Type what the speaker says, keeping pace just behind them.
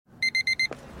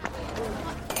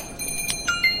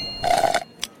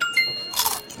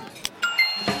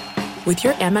With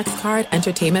your Amex card,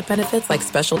 entertainment benefits like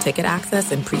special ticket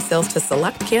access and pre-sales to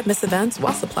select can't-miss events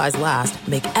while supplies last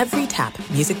make every tap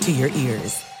music to your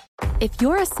ears. If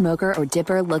you're a smoker or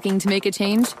dipper looking to make a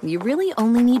change, you really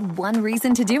only need one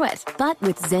reason to do it. But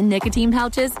with Zyn nicotine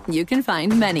pouches, you can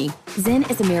find many. Zyn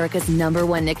is America's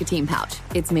 #1 nicotine pouch.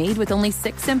 It's made with only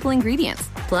 6 simple ingredients.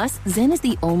 Plus, Zyn is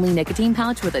the only nicotine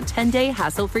pouch with a 10-day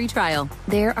hassle-free trial.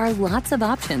 There are lots of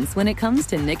options when it comes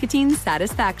to nicotine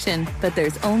satisfaction, but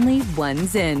there's only one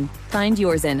Zyn. Find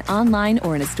your Zyn online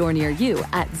or in a store near you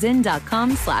at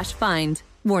zyn.com/find.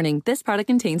 Warning, this product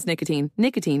contains nicotine.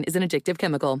 Nicotine is an addictive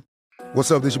chemical.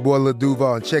 What's up, this your boy Lil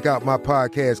Duval, and check out my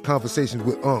podcast, Conversations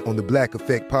with Unc, on the Black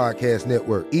Effect Podcast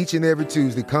Network. Each and every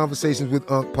Tuesday, Conversations with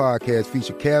Unc podcast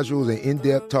feature casuals and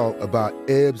in-depth talk about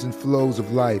ebbs and flows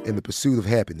of life and the pursuit of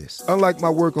happiness. Unlike my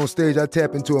work on stage, I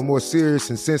tap into a more serious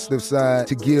and sensitive side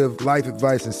to give life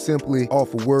advice and simply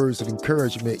offer words of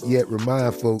encouragement, yet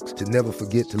remind folks to never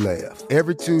forget to laugh.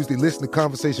 Every Tuesday, listen to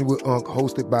Conversation with Unc,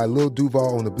 hosted by Lil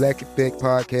Duval on the Black Effect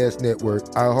Podcast Network,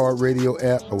 iHeartRadio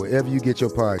app, or wherever you get your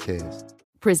podcasts.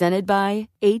 Presented by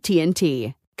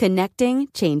AT&T. Connecting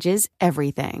changes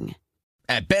everything.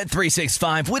 At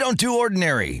Bet365, we don't do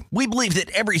ordinary. We believe that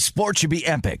every sport should be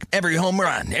epic. Every home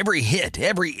run, every hit,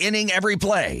 every inning, every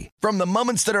play. From the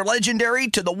moments that are legendary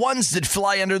to the ones that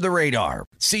fly under the radar.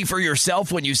 See for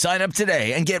yourself when you sign up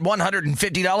today and get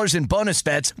 $150 in bonus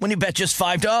bets when you bet just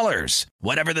 $5.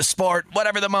 Whatever the sport,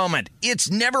 whatever the moment, it's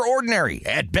never ordinary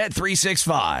at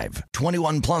Bet365.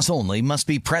 21 plus only. Must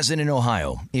be present in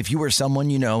Ohio. If you or someone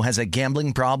you know has a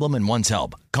gambling problem and wants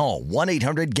help, call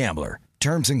 1-800-GAMBLER.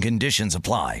 Terms and conditions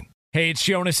apply. Hey, it's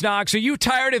Jonas Knox. Are you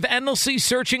tired of endlessly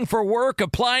searching for work,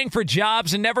 applying for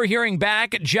jobs, and never hearing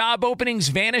back? Job openings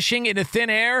vanishing into thin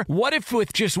air? What if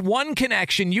with just one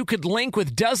connection, you could link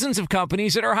with dozens of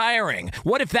companies that are hiring?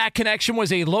 What if that connection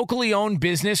was a locally owned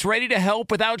business ready to help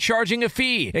without charging a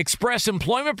fee? Express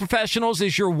Employment Professionals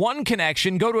is your one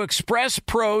connection. Go to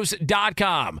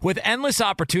expresspros.com. With endless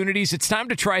opportunities, it's time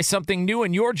to try something new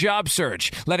in your job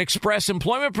search. Let Express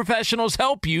Employment Professionals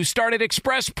help you. Start at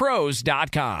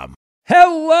expresspros.com.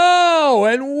 Hello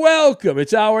and welcome.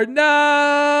 It's hour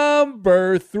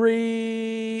number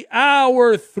 3 of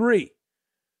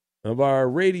our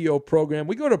radio program.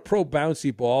 We go to Pro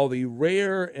Bouncy Ball, the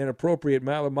rare and appropriate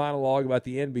Maller monologue about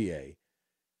the NBA.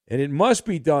 And it must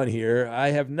be done here.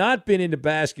 I have not been into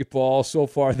basketball so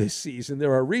far this season.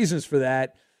 There are reasons for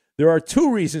that. There are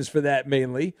 2 reasons for that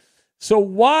mainly. So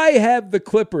why have the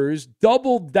Clippers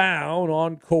doubled down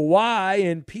on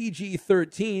Kawhi and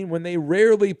PG-13 when they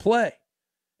rarely play?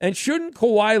 And shouldn't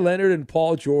Kawhi Leonard and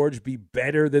Paul George be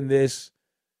better than this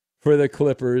for the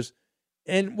Clippers?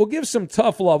 And we'll give some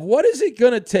tough love. What is it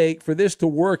going to take for this to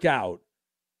work out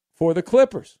for the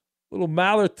Clippers? Little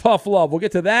Maller tough love. We'll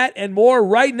get to that and more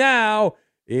right now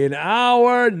in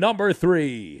hour number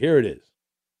 3. Here it is.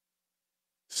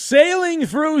 Sailing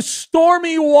through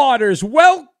stormy waters.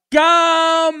 Welcome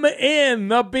in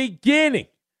the beginning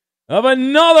of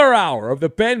another hour of the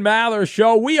Ben Maller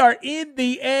Show. We are in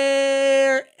the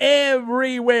air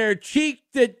everywhere, cheek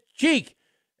to cheek,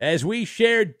 as we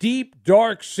share deep,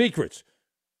 dark secrets.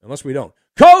 Unless we don't.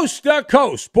 Coast to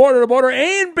coast, border to border,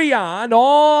 and beyond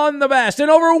on the vast and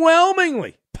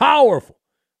overwhelmingly powerful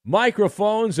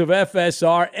microphones of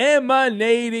FSR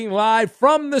emanating live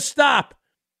from the stop,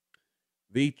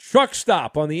 the truck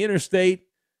stop on the interstate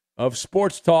of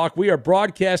Sports Talk. We are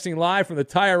broadcasting live from the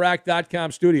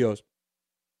TireRack.com studios.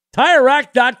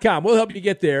 TireRack.com will help you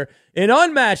get there. An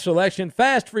unmatched selection,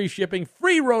 fast free shipping,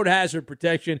 free road hazard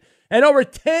protection, and over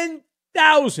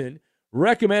 10,000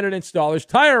 recommended installers.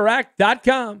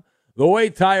 TireRack.com, the way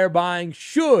tire buying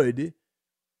should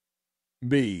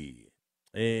be.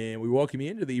 And we welcome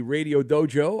you into the Radio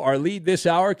Dojo. Our lead this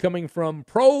hour coming from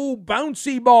Pro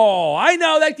Bouncy Ball. I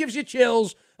know that gives you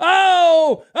chills.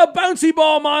 Oh, a bouncy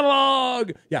ball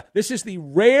monologue. Yeah, this is the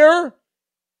rare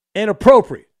and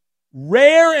appropriate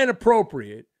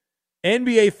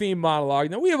NBA-themed monologue.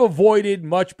 Now, we have avoided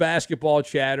much basketball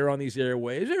chatter on these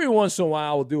airwaves. Every once in a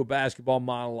while, we'll do a basketball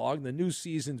monologue. The new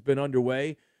season's been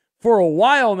underway for a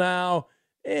while now,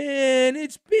 and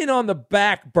it's been on the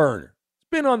back burner. It's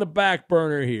been on the back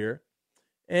burner here,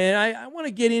 and I want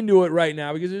to get into it right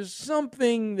now because there's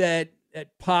something that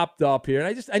popped up here,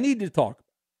 and I need to talk.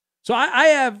 So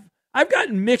I've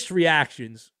gotten mixed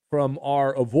reactions from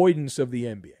our avoidance of the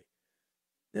NBA.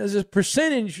 There's a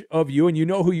percentage of you, and you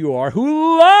know who you are,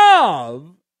 who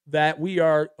love that we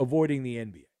are avoiding the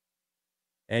NBA.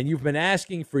 And you've been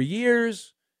asking for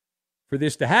years for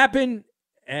this to happen,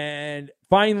 and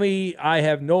finally I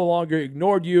have no longer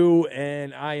ignored you,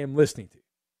 and I am listening to you.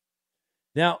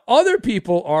 Now, other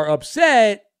people are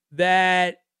upset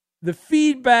that the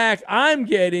feedback I'm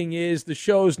getting is the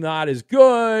show's not as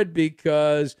good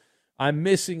because I'm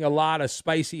missing a lot of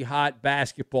spicy hot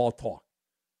basketball talk,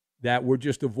 that we're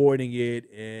just avoiding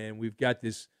it, and we've got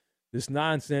this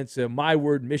nonsense of my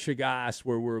word Michigas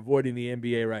where we're avoiding the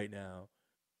NBA right now.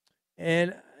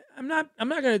 And I'm not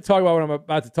going to talk about what I'm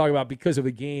about to talk about because of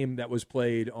the game that was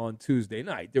played on Tuesday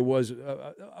night. There was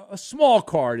a small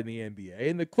card in the NBA,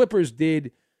 and the Clippers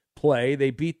did play.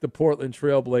 They beat the Portland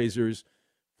Trail Blazers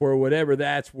for whatever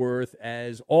that's worth,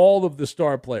 as all of the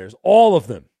star players, all of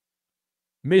them,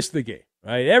 missed the game.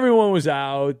 Right, everyone was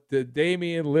out.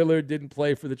 Damian Lillard didn't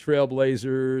play for the Trail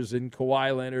Blazers, and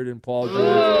Kawhi Leonard and Paul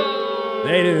George,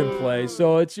 they didn't play.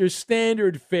 So it's your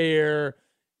standard fare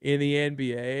in the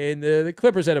NBA. And the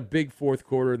Clippers had a big fourth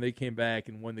quarter, and they came back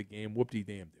and won the game.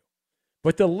 Whoop-de-damn-do.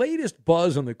 But the latest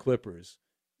buzz on the Clippers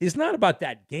is not about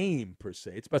that game per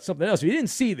se. It's about something else. If you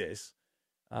didn't see this,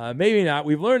 maybe not.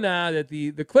 We've learned now that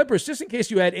the Clippers, just in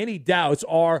case you had any doubts,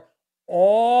 are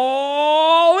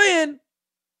all in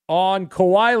on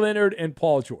Kawhi Leonard and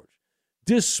Paul George,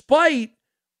 despite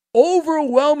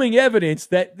overwhelming evidence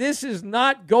that this is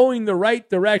not going the right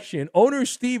direction. Owner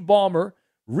Steve Ballmer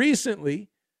recently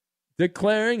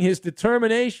declaring his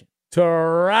determination to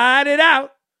ride it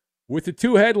out with the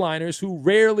two headliners who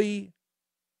rarely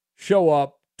show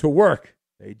up to work.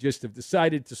 They just have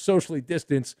decided to socially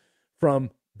distance from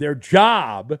their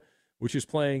job, which is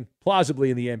playing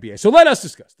plausibly in the NBA. So let us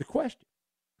discuss the question.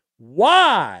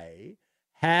 Why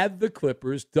have the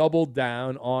Clippers doubled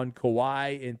down on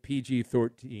Kawhi and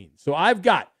PG-13? So I've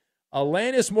got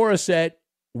Alanis Morissette,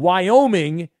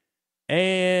 Wyoming,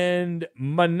 and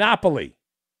Monopoly.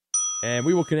 And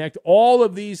we will connect all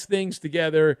of these things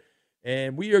together,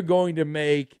 and we are going to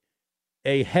make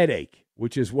a headache,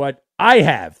 which is what I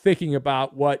have thinking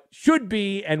about what should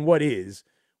be and what is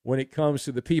when it comes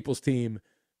to the people's team,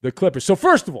 the Clippers. So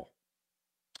first of all,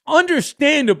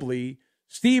 understandably,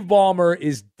 Steve Ballmer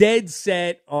is dead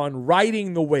set on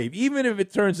riding the wave, even if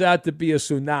it turns out to be a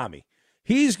tsunami.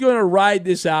 He's going to ride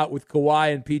this out with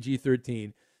Kawhi and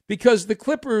PG-13 because the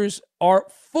Clippers are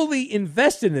fully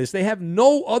invested in this. They have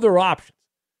no other options.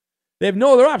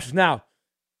 Now,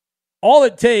 all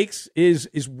it takes is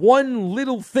one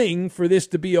little thing for this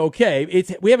to be okay.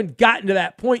 We haven't gotten to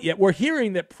that point yet. We're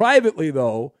hearing that privately,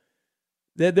 though,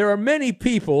 that there are many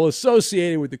people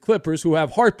associated with the Clippers who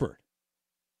have heartburn.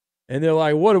 And they're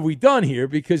like, what have we done here?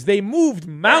 Because they moved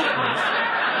mountains.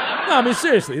 No, I mean,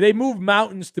 seriously, they moved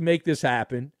mountains to make this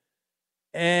happen.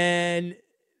 And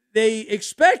they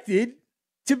expected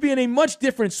to be in a much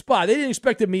different spot. They didn't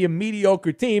expect to be a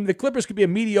mediocre team. The Clippers could be a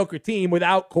mediocre team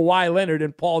without Kawhi Leonard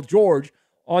and Paul George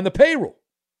on the payroll.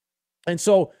 And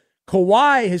so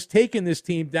Kawhi has taken this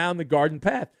team down the garden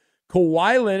path.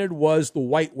 Kawhi Leonard was the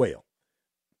white whale.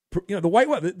 You know, the white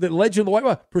whale, the legend of the white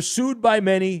whale, pursued by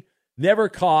many, never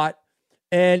caught.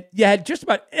 And you had just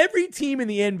about every team in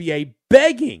the NBA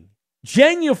begging,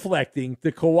 genuflecting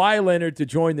to Kawhi Leonard to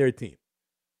join their team.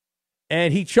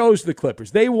 And he chose the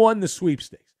Clippers. They won the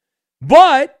sweepstakes.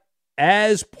 But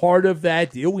as part of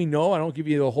that deal, we know, I don't give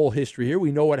you the whole history here,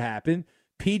 we know what happened.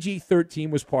 PG-13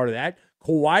 was part of that.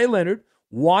 Kawhi Leonard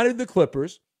wanted the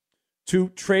Clippers to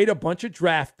trade a bunch of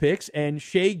draft picks and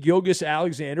Shai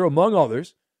Gilgeous-Alexander, among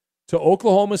others, to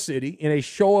Oklahoma City in a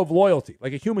show of loyalty,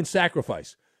 like a human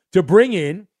sacrifice, to bring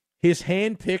in his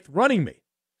hand-picked running mate.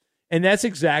 And that's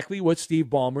exactly what Steve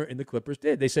Ballmer and the Clippers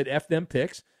did. They said, F them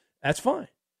picks, that's fine.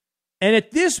 And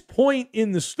at this point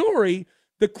in the story,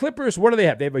 the Clippers, what do they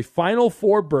have? They have a Final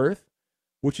Four berth,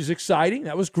 which is exciting.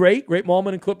 That was great. Great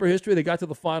moment in Clipper history. They got to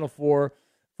the Final Four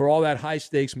for all that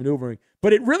high-stakes maneuvering.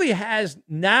 But it really has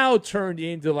now turned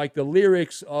into like the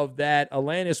lyrics of that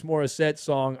Alanis Morissette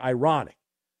song, Ironic.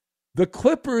 The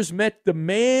Clippers met the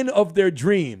man of their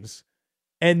dreams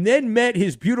and then met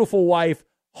his beautiful wife,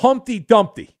 Humpty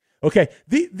Dumpty. Okay,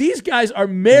 these guys are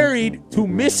married to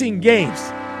missing games.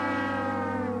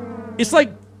 It's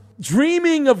like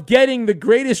dreaming of getting the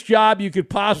greatest job you could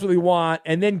possibly want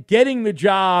and then getting the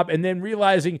job and then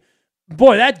realizing,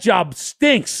 boy, that job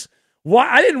stinks.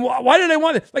 Why did I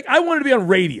want it? Like, I wanted to be on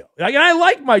radio. Like, and I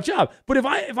like my job. But if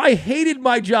I hated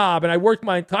my job and I worked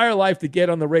my entire life to get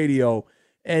on the radio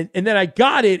and then I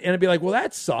got it and I'd be like, well,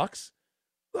 that sucks.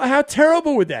 How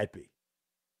terrible would that be?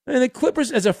 And the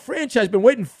Clippers, as a franchise, been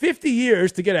waiting 50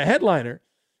 years to get a headliner,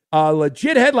 a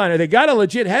legit headliner. They got a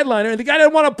legit headliner, and the guy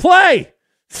didn't want to play.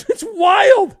 It's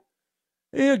wild.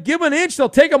 You know, give an inch, they'll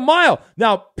take a mile.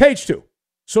 Now, page 2.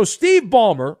 So Steve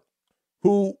Ballmer,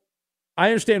 who I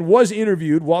understand was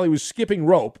interviewed while he was skipping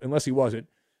rope, unless he wasn't,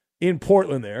 in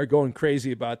Portland there, going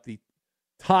crazy about the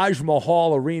Taj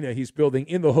Mahal arena he's building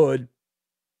in the hood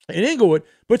in Inglewood.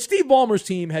 But Steve Ballmer's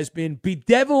team has been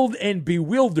bedeviled and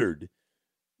bewildered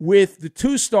with the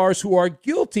two stars who are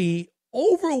guilty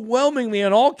overwhelmingly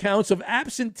on all counts of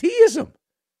absenteeism.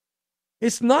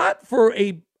 It's not for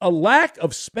a lack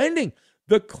of spending.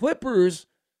 The Clippers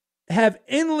have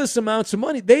endless amounts of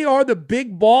money. They are the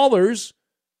big ballers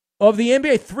of the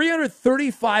NBA.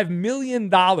 $335 million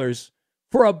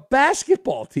for a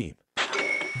basketball team.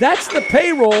 That's the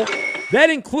payroll. That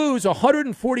includes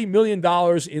 $140 million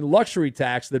in luxury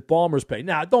tax that Ballmer's paying.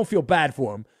 Now, don't feel bad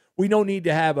for him. We don't need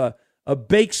to have a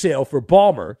bake sale for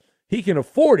Ballmer. He can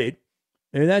afford it,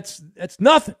 and that's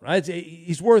nothing, right?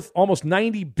 He's worth almost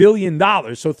 $90 billion,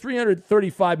 so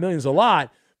 $335 million is a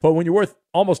lot, but when you're worth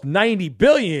almost $90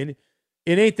 billion,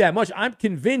 it ain't that much. I'm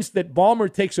convinced that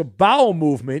Ballmer takes a bowel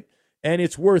movement, and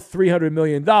it's worth $300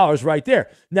 million right there.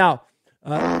 Now,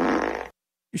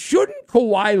 shouldn't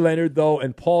Kawhi Leonard, though,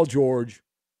 and Paul George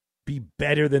be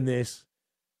better than this?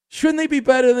 Shouldn't they be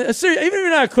better than this? Even if you're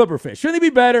not a Clipper fan, shouldn't they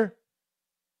be better?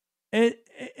 And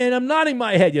I'm nodding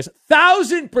my head, yes,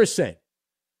 1,000%.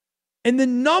 And the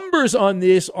numbers on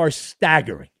this are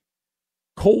staggering.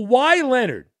 Kawhi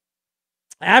Leonard,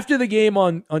 after the game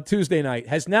on Tuesday night,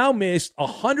 has now missed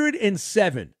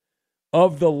 107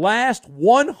 of the last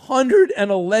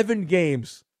 111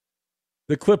 games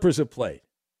the Clippers have played.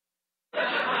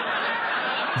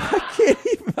 I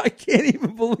can't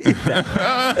even believe that.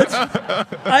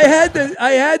 I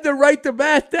had to write the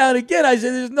math down again. I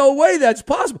said, there's no way that's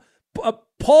possible.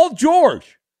 Paul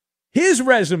George, his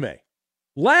resume,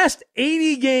 last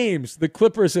 80 games the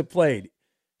Clippers have played,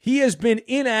 he has been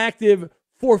inactive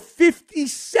for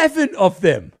 57 of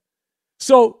them.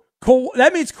 So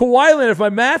that means Kawhi Leonard, if my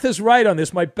math is right on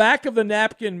this, my back of the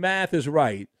napkin math is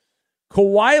right,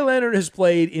 Kawhi Leonard has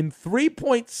played in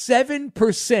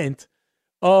 3.7%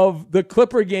 of the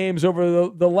Clipper games over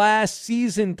the last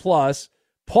season plus.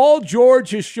 Paul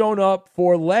George has shown up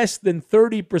for less than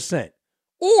 30%.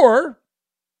 Or,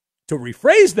 to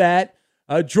rephrase that,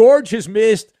 George has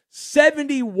missed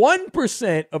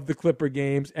 71% of the Clipper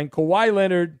games, and Kawhi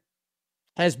Leonard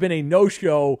has been a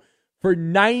no-show for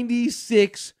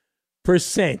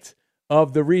 96%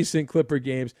 of the recent Clipper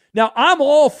games. Now, I'm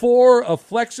all for a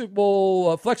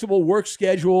flexible work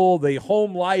schedule, the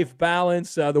home life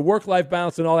balance, the work-life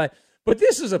balance and all that, but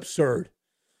this is absurd.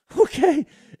 Okay?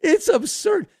 It's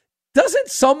absurd. Doesn't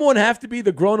someone have to be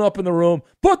the grown-up in the room?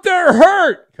 But they're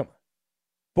hurt! Come on.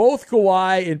 Both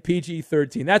Kawhi and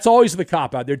PG-13. That's always the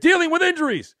cop-out. They're dealing with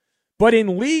injuries. But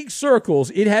in league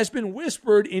circles, it has been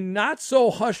whispered in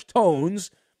not-so-hushed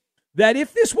tones that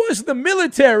if this was the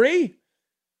military,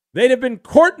 they'd have been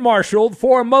court-martialed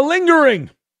for malingering,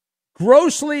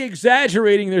 grossly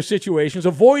exaggerating their situations,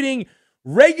 avoiding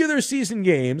regular season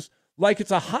games like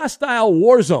it's a hostile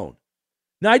war zone.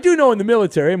 Now, I do know in the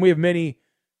military, and we have many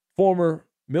former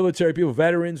military people,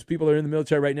 veterans, people that are in the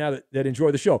military right now that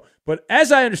enjoy the show. But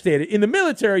as I understand it, in the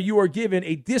military, you are given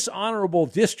a dishonorable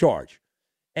discharge,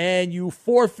 and you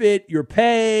forfeit your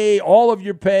pay, all of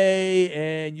your pay,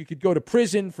 and you could go to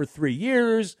prison for 3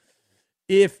 years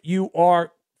if you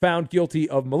are found guilty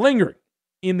of malingering.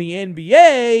 In the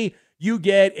NBA, you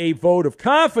get a vote of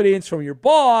confidence from your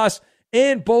boss,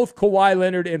 and both Kawhi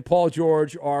Leonard and Paul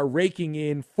George are raking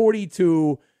in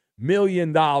 $42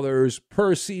 million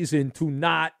per season to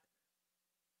not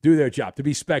do their job, to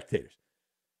be spectators.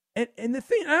 And the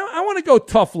thing, I want to go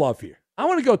tough love here. I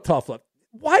want to go tough love.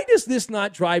 Why does this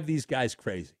not drive these guys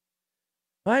crazy?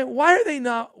 Right? Why are they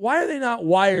not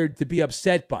wired to be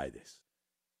upset by this?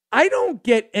 I don't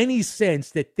get any sense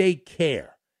that they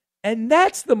care. And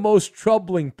that's the most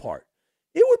troubling part.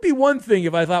 It would be one thing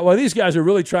if I thought, well, these guys are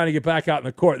really trying to get back out in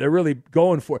the court. They're really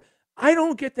going for it. I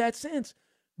don't get that sense.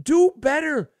 Do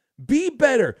better. Be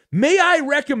better. May I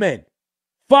recommend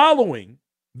following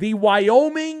the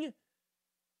Wyoming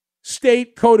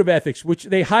State Code of Ethics, which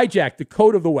they hijacked the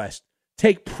Code of the West.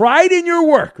 Take pride in your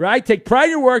work, right? Take pride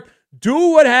in your work. Do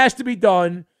what has to be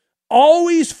done.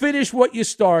 Always finish what you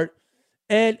start.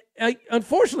 And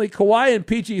unfortunately, Kawhi and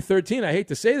PG-13, I hate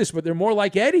to say this, but they're more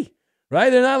like Eddie, right?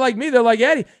 They're not like me. They're like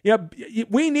Eddie. You know,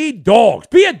 we need dogs.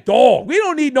 Be a dog. We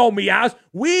don't need no meows.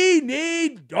 We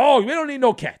need dogs. We don't need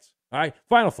no cats. All right?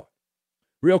 Final thought.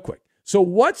 Real quick. So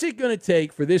what's it going to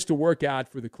take for this to work out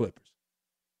for the Clippers?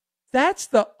 That's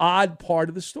the odd part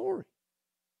of the story.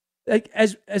 Like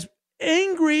as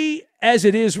angry as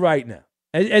it is right now,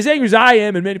 as angry as I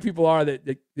am and many people are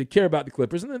that care about the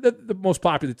Clippers, and they're the most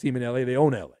popular team in L.A., they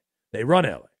own L.A., they run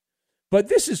L.A. But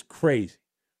this is crazy,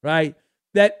 right?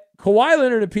 That Kawhi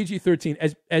Leonard and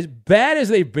PG-13, as bad as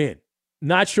they've been,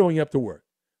 not showing up to work,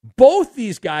 both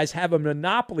these guys have a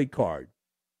monopoly card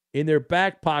in their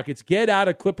back pockets. Get out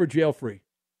of Clipper jail free.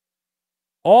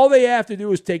 All they have to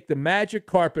do is take the magic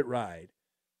carpet ride,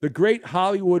 the great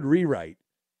Hollywood rewrite,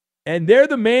 and they're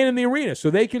the man in the arena, so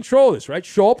they control this, right?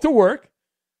 Show up to work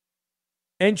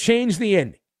and change the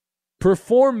ending.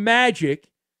 Perform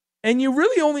magic, and you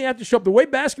really only have to show up. The way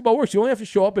basketball works, you only have to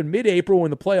show up in mid-April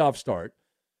when the playoffs start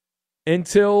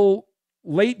until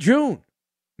late June,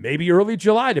 maybe early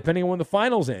July, depending on when the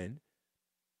finals end.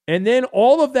 And then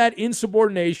all of that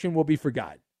insubordination will be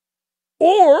forgotten.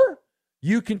 Or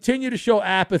you continue to show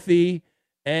apathy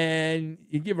and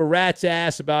you give a rat's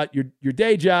ass about your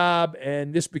day job,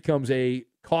 and this becomes a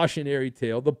cautionary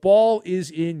tale. The ball is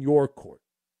in your court.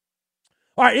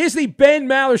 All right, it's the Ben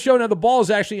Maller Show. Now, the ball is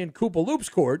actually in Koopa Loop's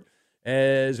court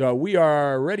as we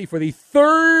are ready for the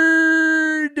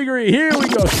third degree. Here we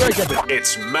go. Strike up it.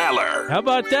 It's Maller. How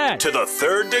about that? To the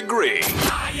third degree.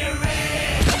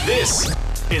 This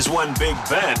is when Big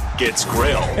Ben gets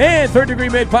grilled. And third degree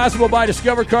made possible by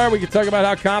Discover Card. We can talk about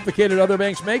how complicated other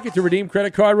banks make it to redeem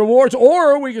credit card rewards,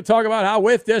 or we can talk about how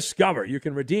with Discover you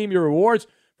can redeem your rewards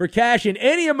for cash in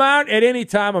any amount at any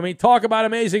time. I mean, talk about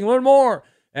amazing. Learn more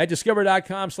at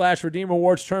discover.com/redeem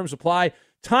rewards. Terms apply.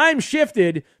 Time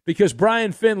shifted because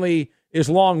Brian Finley is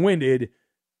long-winded,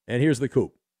 and here's the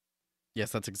coup.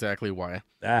 Yes, that's exactly why.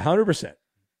 100%.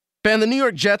 Ben, the New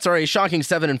York Jets are a shocking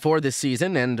 7-4 this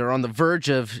season and are on the verge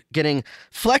of getting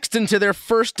flexed into their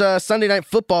first Sunday night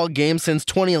football game since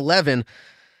 2011.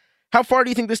 How far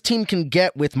do you think this team can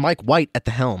get with Mike White at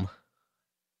the helm?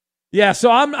 Yeah,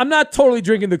 so I'm not totally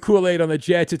drinking the Kool-Aid on the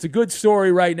Jets. It's a good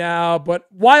story right now, but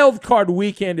wild card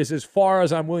weekend is as far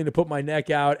as I'm willing to put my neck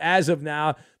out as of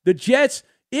now. The Jets,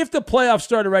 if the playoffs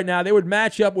started right now, they would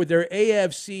match up with their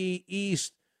AFC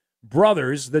East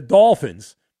brothers, the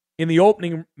Dolphins, in the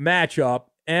opening matchup,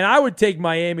 and I would take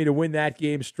Miami to win that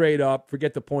game straight up,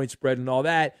 forget the point spread and all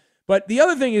that. But the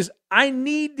other thing is I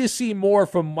need to see more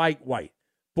from Mike White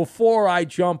before I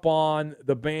jump on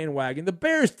the bandwagon. The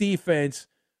Bears defense,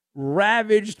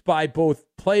 ravaged by both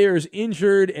players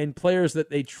injured and players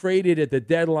that they traded at the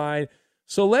deadline.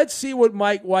 So let's see what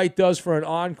Mike White does for an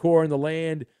encore in the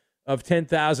land of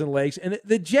 10,000 lakes. And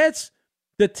the Jets,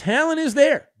 the talent is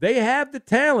there. They have the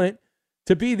talent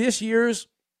to be this year's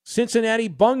Cincinnati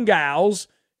Bungals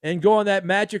and go on that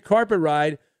magic carpet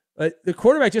ride. The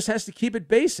quarterback just has to keep it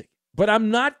basic. But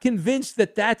I'm not convinced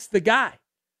that that's the guy.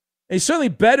 And he's certainly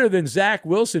better than Zach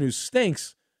Wilson, who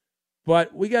stinks.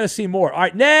 But we got to see more. All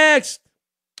right, next.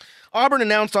 Auburn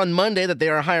announced on Monday that they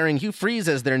are hiring Hugh Freeze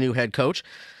as their new head coach.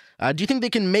 Do you think they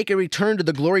can make a return to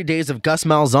the glory days of Gus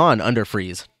Malzahn under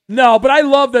Freeze? No, but I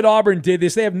love that Auburn did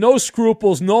this. They have no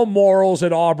scruples, no morals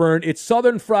at Auburn. It's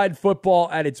Southern fried football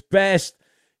at its best.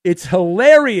 It's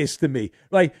hilarious to me.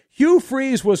 Like, Hugh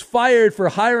Freeze was fired for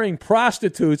hiring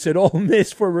prostitutes at Ole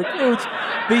Miss for recruits.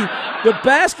 The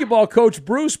basketball coach,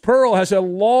 Bruce Pearl, has a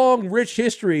long, rich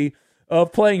history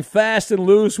of playing fast and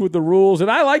loose with the rules. And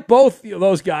I like both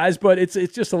those guys, but it's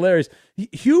just hilarious.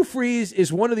 Hugh Freeze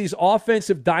is one of these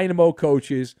offensive dynamo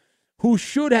coaches who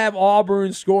should have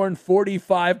Auburn scoring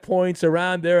 45 points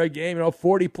around there a game,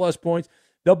 40-plus points.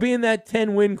 They'll be in that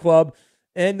 10-win club.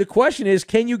 And the question is,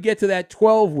 can you get to that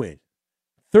 12-win,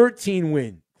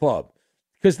 13-win club?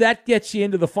 Because that gets you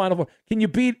into the Final Four. Can you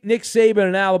beat Nick Saban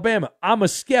in Alabama? I'm a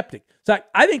skeptic. So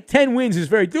I think 10 wins is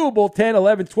very doable, 10,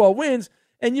 11, 12 wins,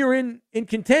 and you're in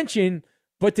contention.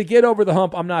 But to get over the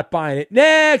hump, I'm not buying it.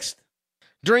 Next!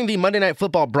 During the Monday Night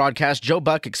Football broadcast, Joe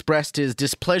Buck expressed his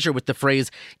displeasure with the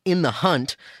phrase "in the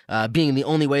hunt" being the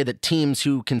only way that teams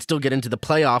who can still get into the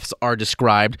playoffs are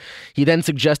described. He then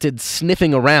suggested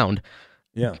sniffing around.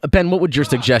 Yeah. Ben, what would your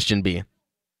suggestion be?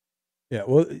 Yeah,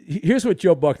 well, here's what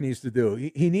Joe Buck needs to do.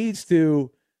 He needs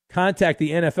to contact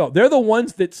the NFL. They're the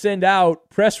ones that send out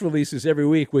press releases every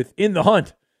week with "in the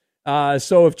hunt."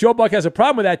 So if Joe Buck has a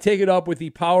problem with that, take it up with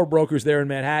the power brokers there in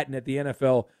Manhattan at the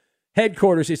NFL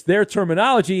headquarters. It's their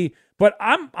terminology, but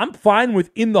I'm fine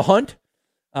with "in the hunt."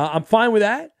 I'm fine with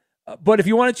that. But if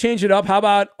you want to change it up, how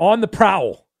about "on the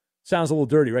prowl"? Sounds a little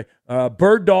dirty, right?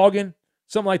 Bird dogging.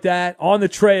 Something like that, on the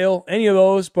trail, any of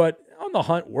those, but on the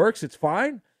hunt works. It's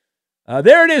fine.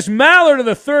 There it is, Maller to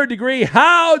the third degree.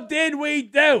 How did we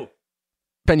do?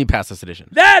 Ben, you pass this edition.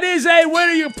 That is a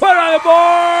winner you put on the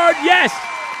board. Yes.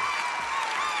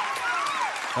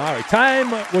 All right,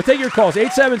 time. We'll take your calls.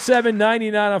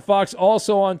 877-99 on Fox.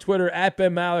 Also on Twitter, at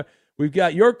Ben Maller. We've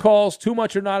got your calls, too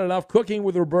much or not enough, cooking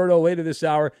with Roberto later this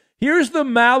hour. Here's the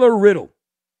Maller riddle,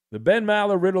 the Ben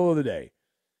Maller riddle of the day.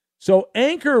 So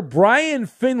anchor Brian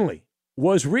Finley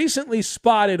was recently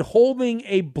spotted holding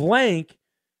a blank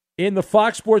in the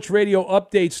Fox Sports Radio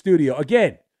update studio.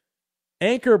 Again,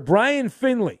 anchor Brian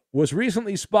Finley was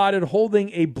recently spotted holding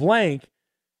a blank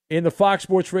in the Fox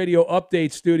Sports Radio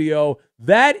update studio.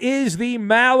 That is the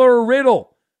Maller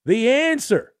riddle. The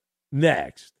answer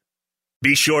next.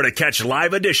 Be sure to catch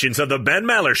live editions of the Ben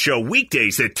Maller Show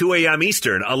weekdays at 2 a.m.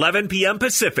 Eastern, 11 p.m.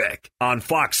 Pacific on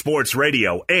Fox Sports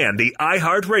Radio and the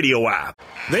iHeartRadio app.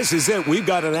 This is it. We've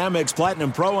got an Amex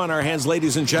Platinum Pro on our hands,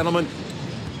 ladies and gentlemen.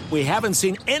 We haven't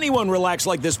seen anyone relax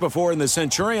like this before in the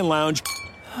Centurion Lounge.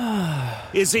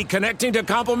 Is he connecting to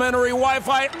complimentary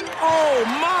Wi-Fi? Oh,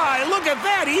 my. Look at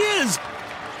that. He is.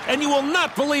 And you will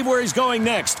not believe where he's going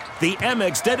next. The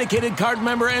Amex dedicated card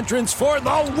member entrance for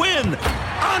the win.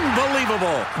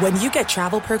 Unbelievable. When you get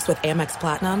travel perks with Amex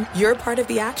Platinum, you're part of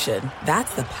the action.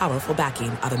 That's the powerful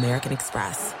backing of American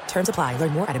Express. Terms apply.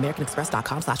 Learn more at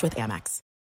americanexpress.com/withAmex.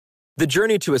 The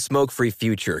journey to a smoke-free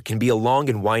future can be a long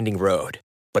and winding road.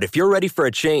 But if you're ready for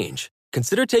a change,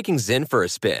 consider taking Zyn for a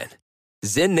spin.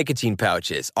 Zyn nicotine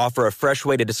pouches offer a fresh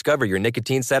way to discover your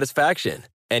nicotine satisfaction.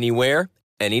 Anywhere,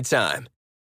 anytime.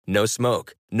 No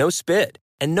smoke, no spit,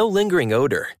 and no lingering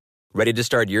odor. Ready to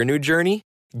start your new journey?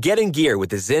 Get in gear with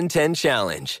the Zyn 10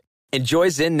 Challenge. Enjoy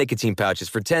Zyn nicotine pouches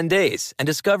for 10 days and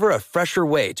discover a fresher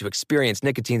way to experience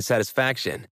nicotine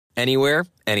satisfaction. Anywhere,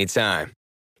 anytime.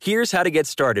 Here's how to get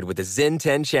started with the Zyn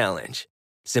 10 Challenge.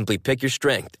 Simply pick your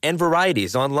strength and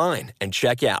varieties online and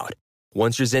check out.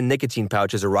 Once your Zyn nicotine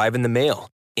pouches arrive in the mail,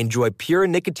 enjoy pure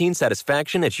nicotine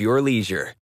satisfaction at your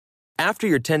leisure. After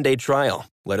your 10-day trial,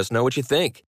 let us know what you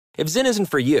think. If Zyn isn't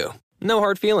for you, no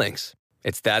hard feelings.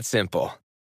 It's that simple.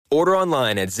 Order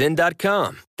online at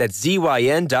Zyn.com. That's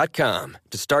ZYN.com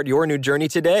to start your new journey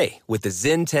today with the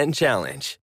Zyn 10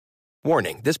 Challenge.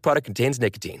 Warning, this product contains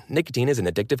nicotine. Nicotine is an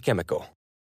addictive chemical.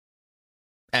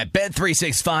 At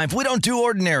Bet365, we don't do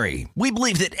ordinary. We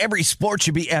believe that every sport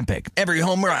should be epic. Every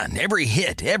home run, every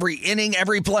hit, every inning,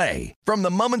 every play. From the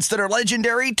moments that are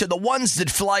legendary to the ones that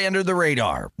fly under the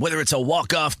radar. Whether it's a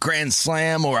walk-off grand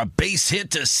slam or a base hit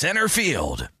to center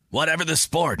field. Whatever the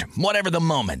sport, whatever the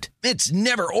moment. It's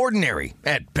never ordinary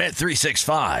at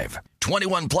Bet365.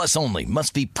 21 plus only.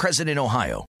 Must be present in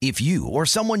Ohio. If you or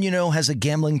someone you know has a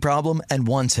gambling problem and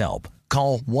wants help,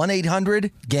 call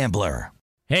 1-800-GAMBLER.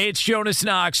 Hey, it's Jonas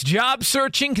Knox. Job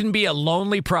searching can be a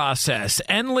lonely process.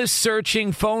 Endless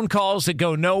searching, phone calls that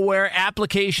go nowhere,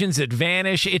 applications that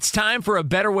vanish. It's time for a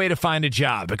better way to find a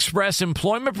job. Express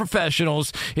Employment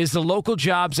Professionals is the local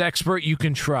jobs expert you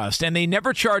can trust, and they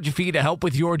never charge a fee to help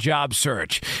with your job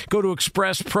search. Go to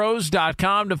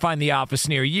expresspros.com to find the office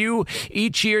near you.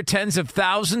 Each year, tens of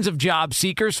thousands of job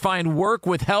seekers find work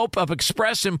with help of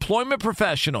Express Employment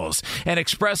Professionals, and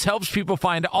Express helps people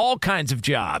find all kinds of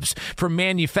jobs, from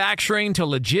manufacturing to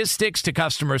logistics to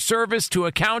customer service to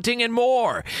accounting and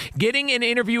more. Getting an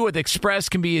interview with Express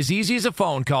can be as easy as a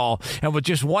phone call, and with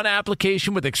just one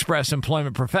application with Express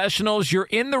Employment Professionals, you're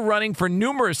in the running for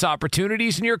numerous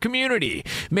opportunities in your community.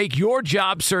 Make your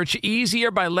job search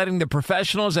easier by letting the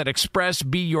professionals at Express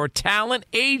be your talent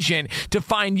agent to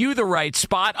find you the right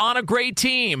spot on a great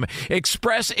team.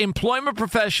 Express Employment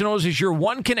Professionals is your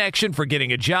one connection for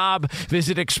getting a job.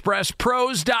 Visit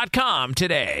expresspros.com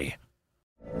today.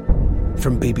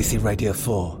 From BBC Radio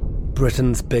 4,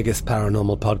 Britain's biggest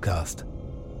paranormal podcast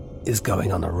is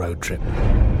going on a road trip.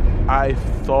 I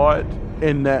thought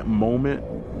in that moment,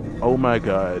 oh my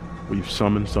God, we've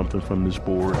summoned something from this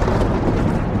board.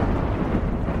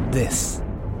 This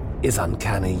is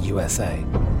Uncanny USA.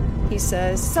 He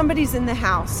says, somebody's in the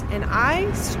house, and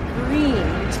I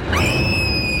screamed.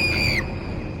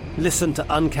 Listen to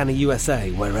Uncanny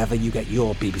USA wherever you get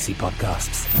your BBC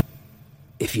podcasts,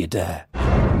 if you dare.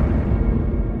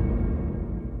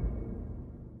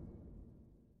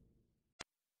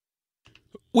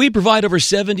 We provide over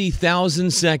 70,000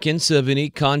 seconds of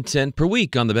unique content per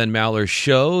week on the Ben Maller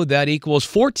Show. That equals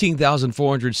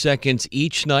 14,400 seconds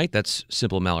each night. That's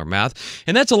simple Maller math.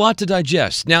 And that's a lot to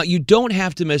digest. Now, you don't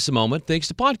have to miss a moment thanks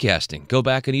to podcasting. Go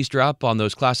back and eavesdrop on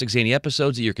those classic zany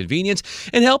episodes at your convenience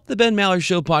and help the Ben Maller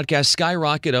Show podcast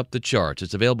skyrocket up the charts.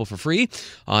 It's available for free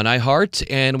on iHeart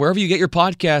and wherever you get your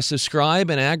podcasts. Subscribe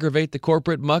and aggravate the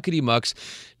corporate muckety-mucks.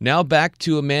 Now back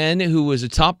to a man who was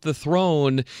atop the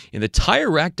throne in the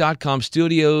TireRack.com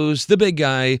studios, the big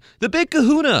guy, the big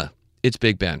kahuna. It's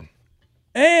Big Ben.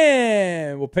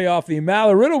 And we'll pay off the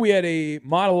Maller riddle. We had a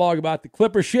monologue about the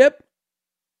Clipper ship.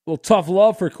 A little tough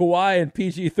love for Kawhi and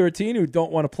PG-13 who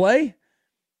don't want to play.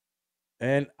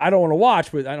 And I don't want to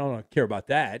watch, but I don't care about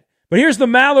that. But here's the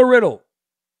Maller riddle.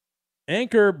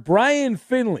 Anchor Brian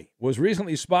Finley was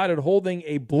recently spotted holding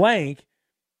a blank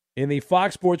in the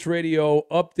Fox Sports Radio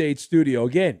update studio.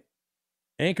 Again,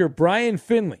 anchor Brian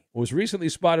Finley was recently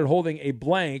spotted holding a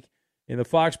blank in the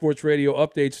Fox Sports Radio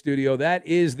update studio. That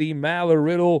is the Maller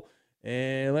riddle.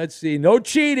 And let's see. No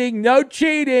cheating.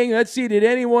 Let's see. Did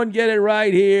anyone get it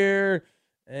right here?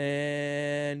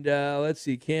 And let's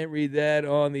see. Can't read that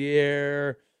on the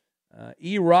air.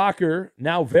 E-Rocker,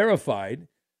 now verified.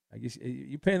 I guess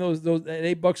you paying those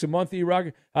 $8 a month,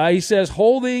 E-Rocker? He says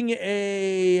holding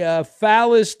a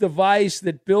phallus device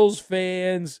that Bills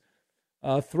fans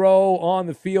throw on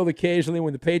the field occasionally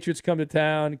when the Patriots come to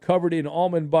town, covered in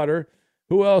almond butter.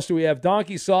 Who else do we have?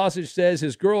 Donkey Sausage says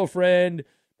his girlfriend.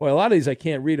 Boy, a lot of these I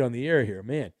can't read on the air here,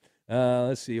 man.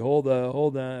 Let's see. Hold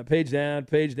on. Page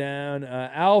down.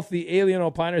 Alf, the alien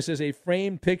opiner, says a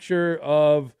framed picture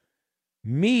of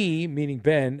me, meaning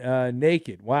Ben,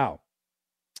 naked. Wow.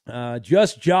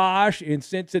 Just Josh in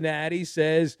Cincinnati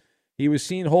says he was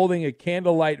seen holding a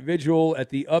candlelight vigil at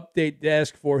the update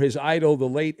desk for his idol, the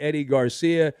late Eddie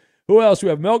Garcia. Who else? We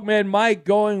have Milkman Mike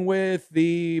going with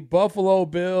the Buffalo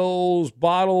Bills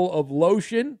bottle of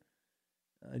lotion.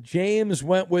 James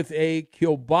went with a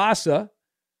kielbasa.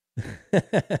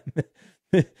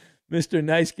 Mr.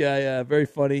 Nice Guy, very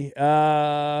funny. Who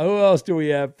else do we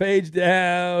have? Page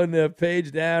down.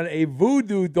 A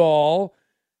voodoo doll,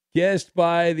 guessed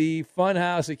by the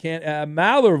Funhouse.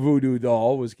 Maller voodoo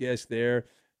doll was guessed there.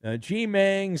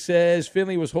 G-Mang says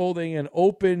Finley was holding an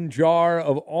open jar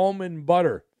of almond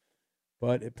butter,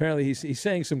 but apparently he's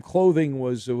saying some clothing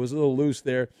was a little loose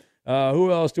there.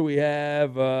 Who else do we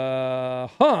have?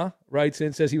 Writes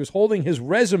in, says he was holding his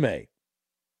resume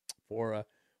for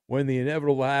when the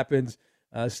inevitable happens.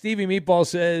 Stevie Meatball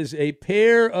says a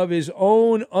pair of his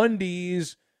own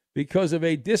undies because of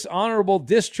a dishonorable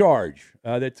discharge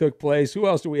that took place. Who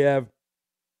else do we have?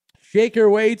 Shaker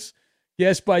Waits,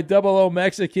 guessed by Double O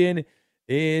Mexican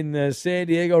in San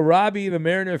Diego. Robbie, the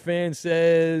Mariner fan,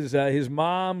 says his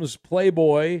mom's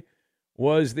Playboy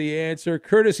was the answer.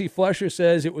 Courtesy Flusher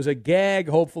says it was a gag,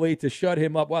 hopefully, to shut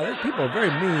him up. Wow, people are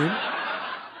very mean.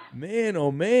 Man,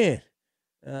 oh, man.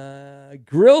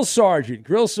 Grill Sergeant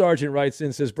writes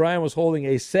in, says Brian was holding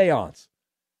a seance.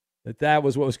 That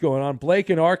was what was going on.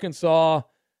 Blake in Arkansas,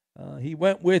 he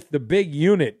went with the big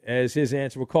unit as his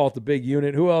answer. We'll call it the big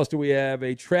unit. Who else do we have?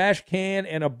 A trash can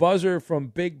and a buzzer from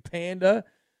Big Panda.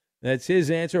 That's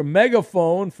his answer. A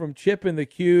megaphone from Chip and the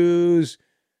Q's.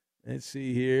 Let's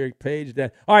see here. Page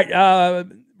down. All right,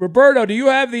 Roberto, do you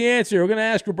have the answer? We're going to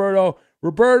ask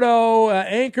Roberto.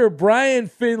 Anchor Brian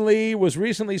Finley was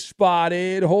recently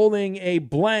spotted holding a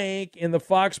blank in the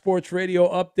Fox Sports Radio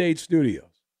update studios.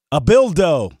 A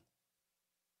dildo.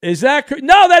 Is that correct?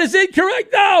 No, that is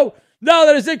incorrect. No,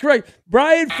 that is incorrect.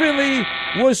 Brian Finley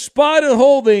was spotted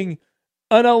holding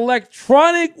an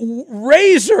electronic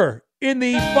razor in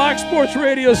the Fox Sports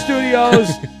Radio studios.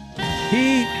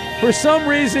 He, for some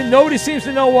reason, nobody seems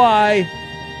to know why,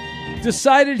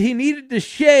 decided he needed to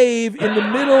shave in the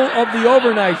middle of the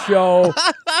overnight show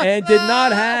and did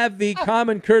not have the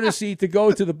common courtesy to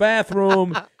go to the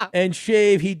bathroom and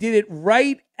shave. He did it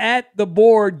right at the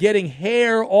board, getting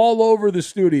hair all over the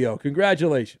studio.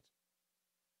 Congratulations.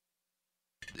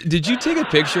 Did you take a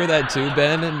picture of that too,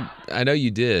 Ben? And I know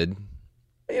you did.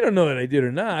 You don't know that I did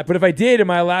or not, but if I did, am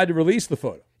I allowed to release the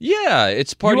photo? Yeah,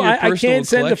 it's part of your personal collection. I can't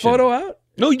send the photo out?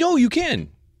 No, you can.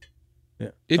 Yeah.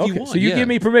 If you want. So you give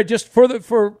me permission, just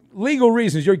for legal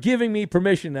reasons, you're giving me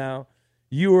permission now.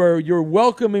 You're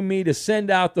welcoming me to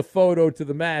send out the photo to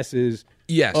the masses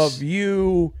of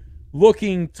you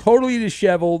looking totally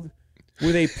disheveled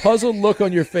with a puzzled look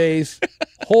on your face,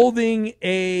 holding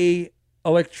a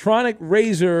electronic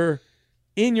razor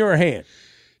in your hand.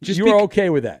 You're okay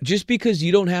with that? Just because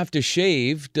you don't have to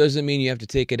shave doesn't mean you have to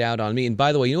take it out on me. And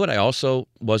by the way, you know what I also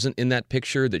wasn't in that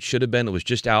picture that should have been? It was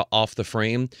just out off the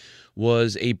frame.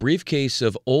 Was a briefcase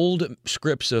of old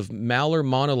scripts of Maller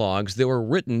monologues that were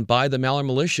written by the Maller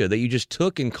militia that you just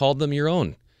took and called them your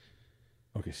own.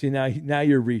 Okay, see, now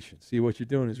you're reaching. See, what you're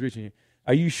doing is reaching.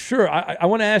 Are you sure? I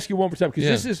want to ask you one more time,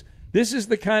 because this is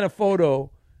the kind of photo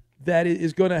that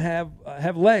is going to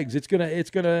have legs. It's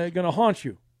gonna haunt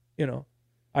you. You know,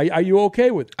 are you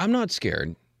okay with it? I'm not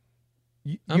scared.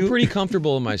 I'm pretty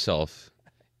comfortable in myself.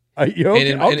 Are you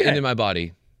okay? And in my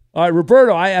body. All right,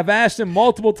 Roberto, I have asked him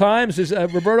multiple times.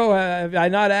 Roberto, have I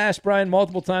not asked Brian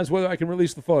multiple times whether I can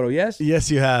release the photo? Yes? Yes,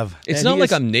 you have. It's not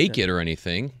like I'm naked or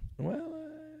anything. Well,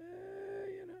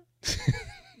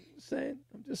 I'm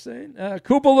just saying.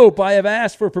 Koopa Loop, I have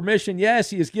asked for permission. Yes,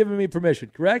 he has given me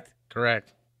permission. Correct?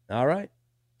 Correct. All right.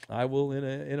 I will,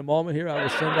 in a moment here, I will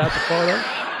send out the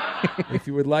photo if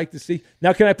you would like to see.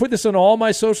 Now, can I put this on all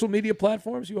my social media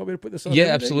platforms? You want me to put this on? Yeah,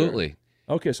 absolutely.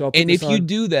 Okay, so I'll put this on. And if you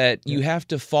do that, you have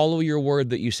to follow your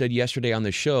word that you said yesterday on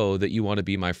the show that you want to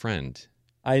be my friend.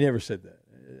 I never said that.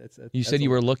 You said you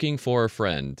were looking for a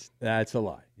friend. That's a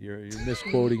lie. You're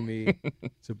misquoting me.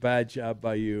 It's a bad job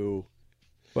by you.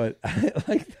 But I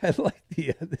like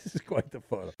the. This is quite the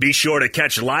photo. Be sure to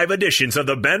catch live editions of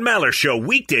the Ben Maller Show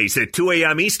weekdays at 2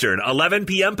 a.m. Eastern, 11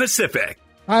 p.m. Pacific.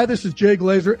 Hi, this is Jay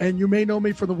Glazer, and you may know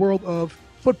me from the world of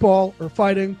football or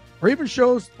fighting or even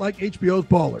shows like HBO's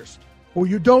Ballers. What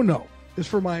you don't know is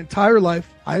for my entire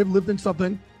life, I have lived in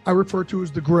something I refer to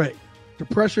as the gray.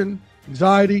 Depression,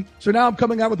 anxiety. So now I'm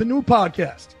coming out with a new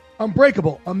podcast,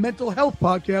 Unbreakable, a mental health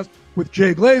podcast with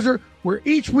Jay Glazer, where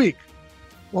each week,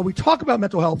 while we talk about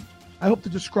mental health, I hope to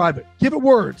describe it. Give it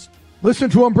words. Listen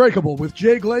to Unbreakable with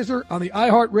Jay Glazer on the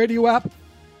iHeartRadio app,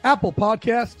 Apple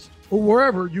Podcasts, or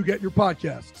wherever you get your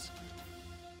podcasts.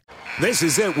 This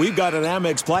is it. We've got an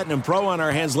Amex Platinum Pro on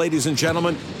our hands, ladies and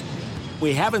gentlemen.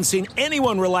 We haven't seen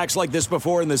anyone relax like this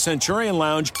before in the Centurion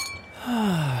Lounge.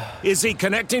 Is he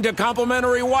connecting to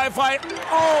complimentary Wi-Fi?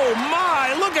 Oh,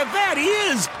 my. Look at that. He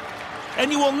is.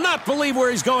 And you will not believe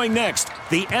where he's going next.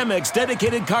 The Amex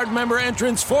dedicated card member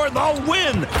entrance for the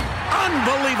win.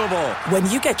 Unbelievable. When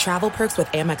you get travel perks with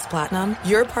Amex Platinum,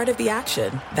 you're part of the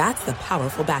action. That's the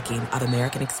powerful backing of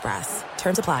American Express.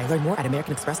 Terms apply. Learn more at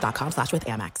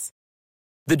americanexpress.com/withAmex.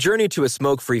 The journey to a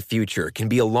smoke-free future can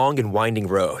be a long and winding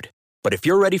road. But if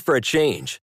you're ready for a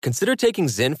change, consider taking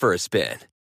Zyn for a spin.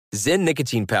 Zyn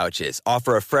nicotine pouches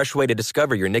offer a fresh way to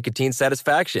discover your nicotine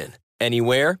satisfaction.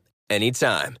 Anywhere,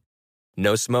 anytime.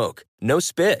 No smoke, no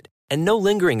spit, and no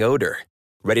lingering odor.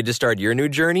 Ready to start your new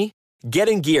journey? Get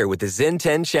in gear with the Zyn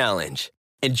 10 Challenge.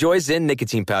 Enjoy Zyn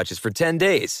nicotine pouches for 10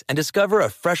 days and discover a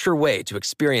fresher way to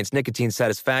experience nicotine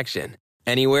satisfaction.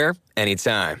 Anywhere,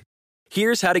 anytime.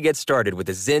 Here's how to get started with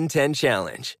the Zyn 10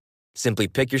 Challenge. Simply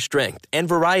pick your strength and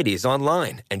varieties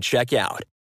online and check out.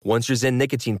 Once your Zyn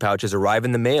nicotine pouches arrive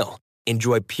in the mail,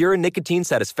 enjoy pure nicotine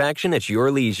satisfaction at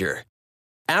your leisure.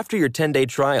 After your 10-day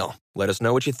trial, let us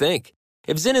know what you think.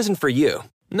 If Zyn isn't for you,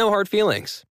 no hard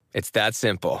feelings. It's that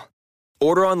simple.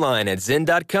 Order online at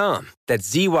Zyn.com.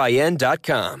 That's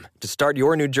ZYN.com to start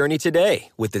your new journey today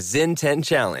with the Zyn 10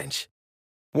 Challenge.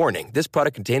 Warning, this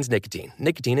product contains nicotine.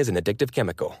 Nicotine is an addictive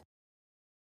chemical.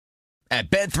 At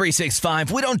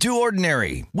Bet365, we don't do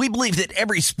ordinary. We believe that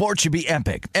every sport should be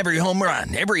epic. Every home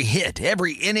run, every hit,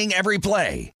 every inning, every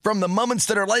play. From the moments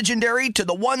that are legendary to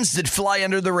the ones that fly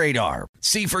under the radar.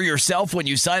 See for yourself when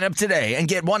you sign up today and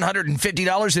get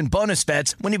 $150 in bonus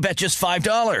bets when you bet just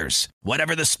 $5.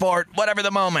 Whatever the sport, whatever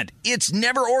the moment, it's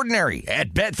never ordinary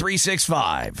at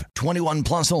Bet365. 21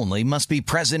 plus only. Must be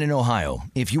present in Ohio.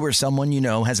 If you or someone you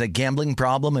know has a gambling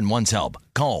problem and wants help,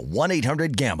 call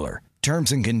 1-800-GAMBLER.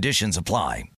 Terms and conditions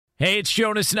apply. Hey, it's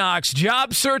Jonas Knox.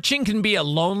 Job searching can be a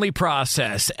lonely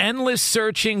process. Endless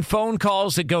searching, phone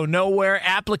calls that go nowhere,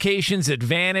 applications that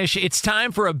vanish. It's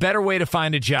time for a better way to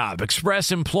find a job.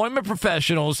 Express Employment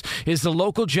Professionals is the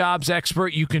local jobs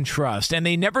expert you can trust, and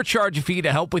they never charge a fee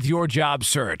to help with your job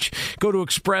search. Go to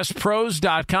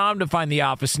expresspros.com to find the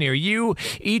office near you.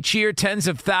 Each year, tens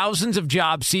of thousands of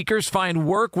job seekers find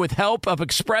work with help of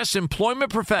Express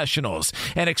Employment Professionals,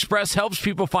 and Express helps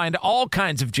people find all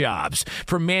kinds of jobs,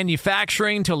 from manufacturing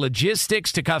to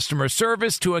logistics to customer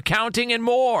service to accounting and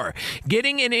more.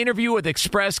 Getting an interview with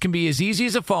Express can be as easy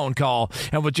as a phone call,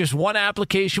 and with just one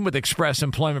application with Express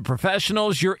Employment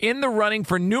Professionals, you're in the running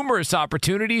for numerous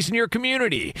opportunities in your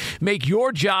community. Make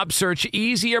your job search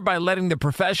easier by letting the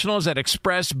professionals at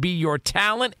Express be your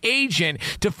talent agent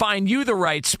to find you the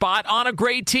right spot on a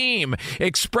great team.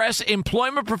 Express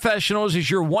Employment Professionals is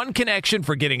your one connection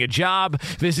for getting a job.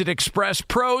 Visit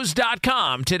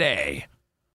expresspros.com today.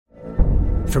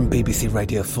 From BBC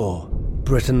Radio 4,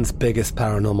 Britain's biggest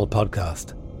paranormal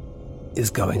podcast is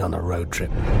going on a road trip.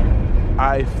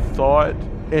 I thought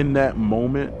in that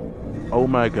moment, oh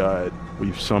my God,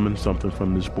 we've summoned something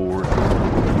from this board.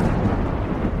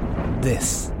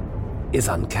 This is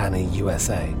Uncanny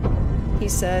USA. He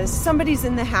says, somebody's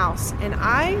in the house, and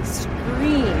I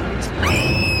screamed.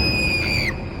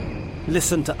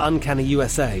 Listen to Uncanny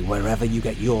USA wherever you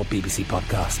get your BBC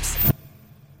podcasts,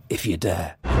 if you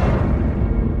dare.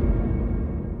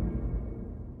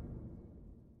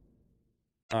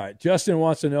 All right, Justin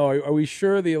wants to know, are we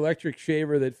sure the electric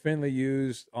shaver that Finley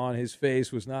used on his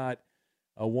face was not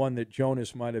one that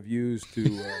Jonas might have used to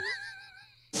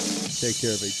take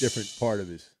care of a different part of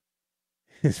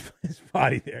his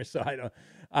body there? So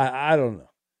I don't know.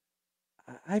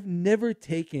 I've never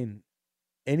taken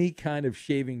any kind of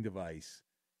shaving device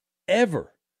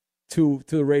ever to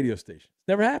the radio station. It's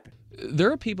never happened. There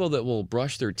are people that will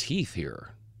brush their teeth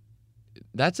here.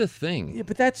 That's a thing. Yeah,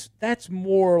 but that's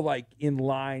more like in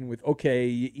line with, okay,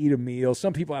 you eat a meal.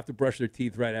 Some people have to brush their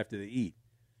teeth right after they eat.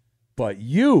 But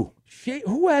you,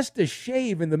 who has to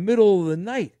shave in the middle of the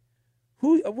night?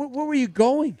 Where were you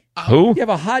going? Who? You have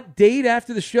a hot date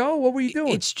after the show? What were you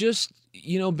doing? It's just,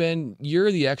 Ben,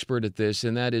 you're the expert at this,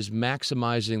 and that is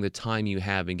maximizing the time you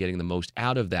have and getting the most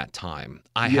out of that time.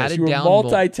 I had it you were down.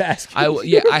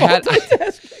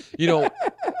 Multitasking.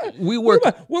 We work.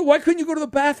 Why couldn't you go to the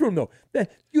bathroom though?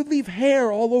 You leave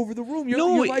hair all over the room.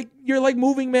 You're like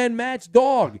moving man Matt's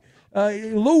dog,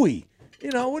 Louie.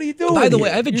 What are you doing? By the way,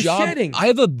 here? I have a You're job. shedding. I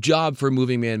have a job for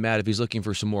moving man Matt if he's looking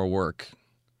for some more work.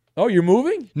 Oh, you're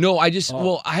moving? No, I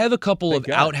have a couple of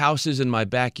God. outhouses in my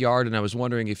backyard, and I was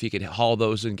wondering if he could haul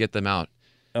those and get them out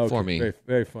for me. Very,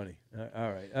 very funny.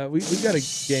 All right. We got a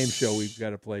game show we've got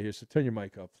to play here, so turn your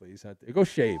mic up, please. Go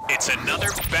shave. It's another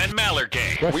Ben Maller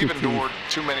game. We've endured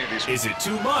too many of these. Is it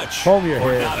too much Comb your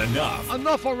or hair. not enough?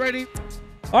 Enough already.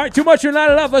 All right, too much or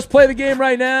not enough. Let's play the game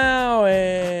right now,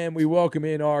 and we welcome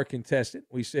in our contestant.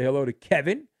 We say hello to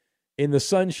Kevin in the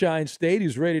Sunshine State,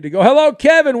 who's ready to go. Hello,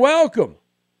 Kevin. Welcome.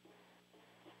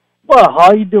 Well,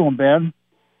 how you doing, Ben?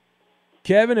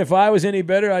 Kevin, if I was any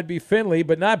better, I'd be Finley,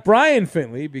 but not Brian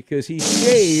Finley because he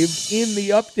shaved in the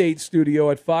update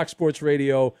studio at Fox Sports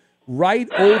Radio right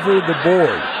over the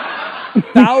board.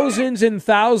 Thousands and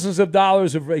thousands of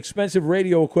dollars of expensive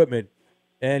radio equipment,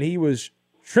 and he was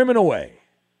trimming away.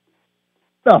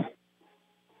 No.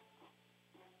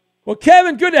 Well,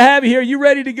 Kevin, good to have you here. You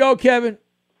ready to go, Kevin?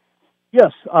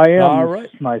 Yes, I am. All right.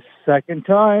 It's my second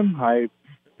time. I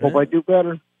hope I do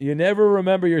better. You never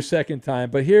remember your second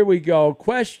time, but here we go.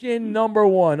 Question number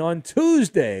 1. On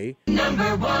Tuesday,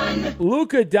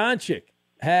 Luka Doncic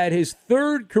had his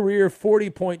third career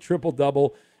 40-point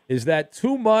triple-double. Is that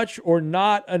too much or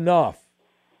not enough?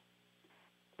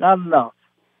 Not enough.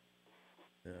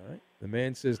 All right. The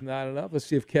man says not enough. Let's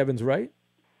see if Kevin's right.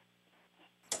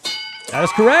 That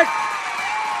is correct.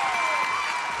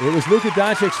 It was Luka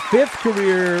Doncic's fifth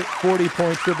career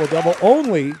 40-point triple-double.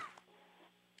 Only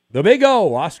the Big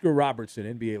O, Oscar Robertson,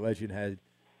 NBA legend,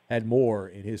 had more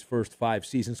in his first 5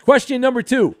 seasons. Question number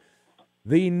 2.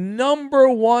 The number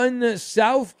 1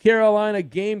 South Carolina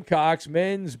Gamecocks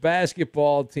men's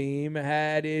basketball team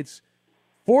had its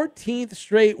 14th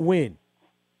straight win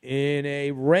in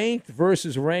a ranked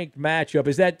versus ranked matchup.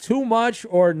 Is that too much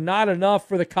or not enough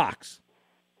for the Cocks?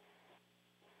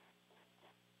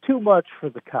 Too much for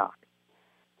the Cock.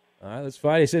 All right, let's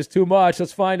find. He says too much.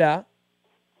 Let's find out.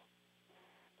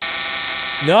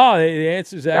 No, the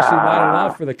answer is actually not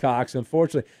enough for the Cocks,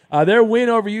 unfortunately. Their win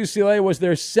over UCLA was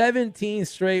their 17th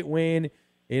straight win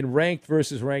in ranked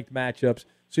versus ranked matchups.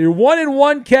 So you're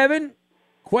 1-1, Kevin.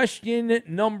 Question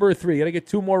number 3. Got to get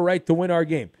 2 more right to win our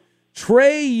game.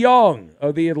 Trae Young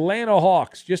of the Atlanta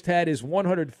Hawks just had his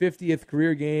 150th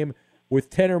career game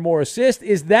with 10 or more assists.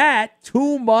 Is that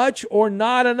too much or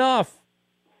not enough?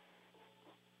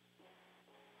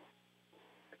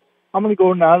 I'm going to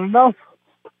go not enough.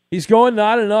 He's going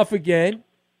not enough again.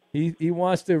 He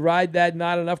wants to ride that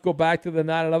not enough, go back to the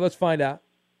not enough. Let's find out.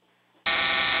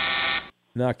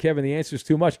 No, Kevin, the answer is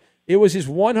too much. It was his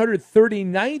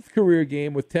 139th career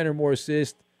game with 10 or more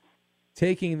assists,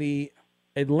 taking the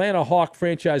Atlanta Hawk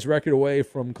franchise record away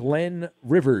from Glenn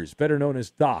Rivers, better known as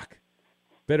Doc,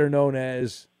 better known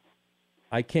as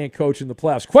I can't coach in the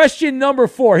playoffs. Question number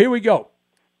 4. Here we go.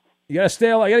 You got to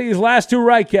stay. I got to get these last 2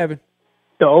 right, Kevin.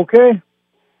 Okay.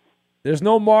 There's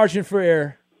no margin for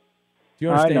error. Do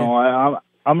you understand? I know.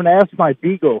 I'm going to ask my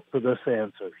Beagle for this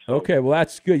answer. So. Okay, well,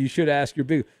 that's good. You should ask your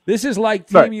Beagle. This is like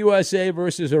Team USA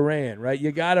versus Iran, right?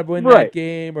 You got to win that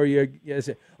game or you. Yes.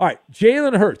 All right,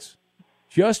 Jalen Hurts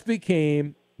just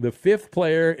became the 5th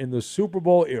player in the Super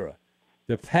Bowl era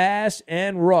to pass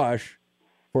and rush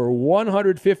for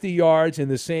 150 yards in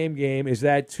the same game. Is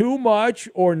that too much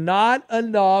or not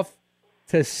enough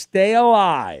to stay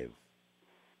alive?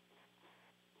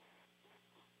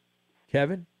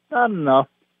 Kevin? Not enough.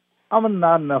 I'm a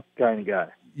not enough kind of guy.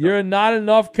 You're a not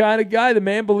enough kind of guy. The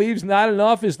man believes not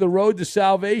enough is the road to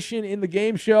salvation in the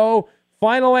game show.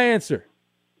 Final answer.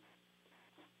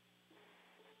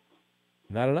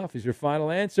 Not enough is your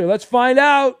final answer. Let's find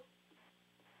out.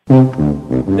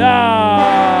 No.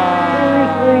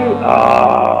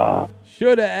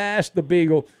 Should have asked the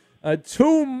Beagle.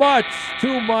 Too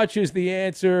much is the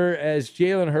answer as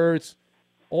Jalen Hurts,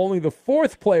 only the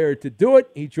 4th player to do it.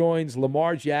 He joins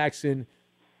Lamar Jackson,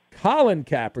 Colin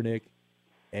Kaepernick,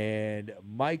 and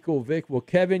Michael Vick. Well,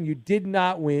 Kevin, you did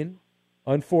not win,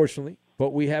 unfortunately, but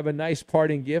we have a nice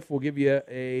parting gift. We'll give you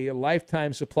a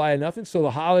lifetime supply of nothing. So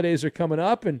the holidays are coming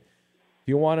up, and if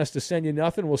you want us to send you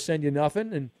nothing, we'll send you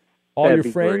nothing. And all That'd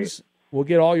your friends, we'll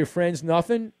get all your friends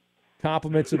nothing.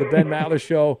 Compliments of the Ben Maller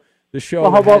Show. The show.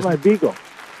 Well, how about my Beagle?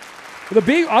 The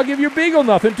Beagle, I'll give your Beagle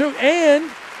nothing too, and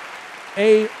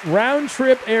a round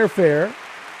trip airfare,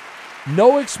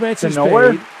 no expenses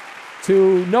paid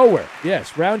to nowhere.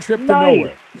 Yes, round trip to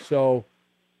nowhere. So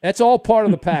that's all part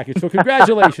of the package. So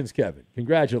congratulations, Kevin.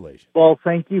 Congratulations. Well,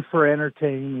 thank you for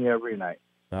entertaining me every night.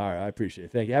 All right, I appreciate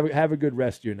it. Thank you. Have a good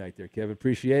rest of your night there, Kevin.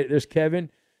 Appreciate it. There's Kevin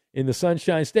in the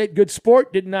Sunshine State. Good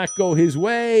sport. Did not go his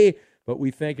way, but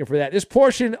we thank him for that. This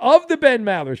portion of the Ben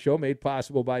Maller Show made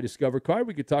possible by Discover Card.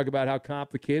 We could talk about how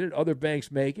complicated other banks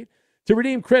make it to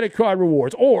redeem credit card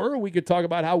rewards, or we could talk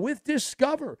about how with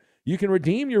Discover you can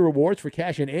redeem your rewards for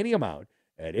cash in any amount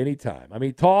at any time. I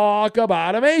mean, talk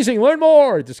about amazing. Learn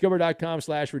more at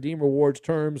discover.com/redeem rewards.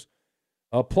 Terms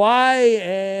apply.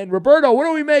 And Roberto, what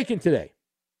are we making today?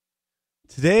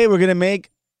 Today we're going to make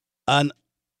an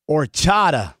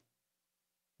horchata.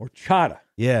 Horchata.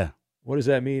 Yeah. What does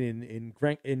that mean in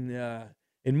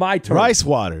my terms? Rice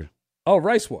water. Oh,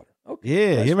 rice water.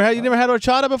 Okay. Yeah. Rice You never had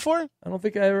horchata before? I don't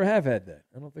think I ever have had that.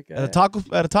 I don't think I at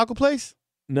a taco place?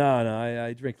 No,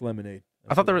 I drink lemonade.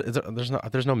 I thought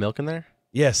there's no milk in there.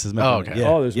 Yes, there's milk. Oh, in okay. it. Yeah.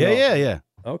 Oh, there's milk. Yeah.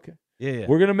 Okay. Yeah.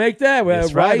 We're gonna make that. We have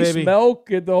That's right, rice, baby. milk,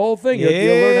 and the whole thing. Yeah.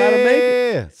 You'll learn how to make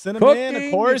it. Cinnamon,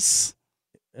 of course.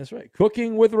 That's right.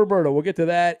 Cooking with Roberto. We'll get to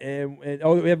that. And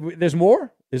there's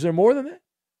more. Is there more than that?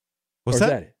 What's or is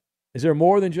that? It? Is there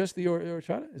more than just the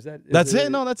horchata? That's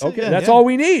it. No, that's okay. it. Yeah, That's all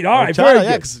we need. All right. Very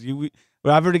good. Because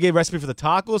I've already gave recipe for the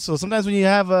tacos. So sometimes when you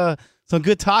have some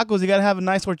good tacos, you gotta have a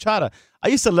nice horchata. I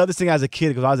used to love this thing as a kid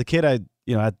because when I was a kid,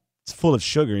 it's full of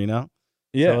sugar. Yeah.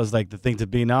 So it was like the thing to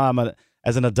be. Now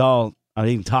as an adult, I'm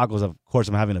eating tacos. Of course,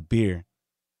 I'm having a beer.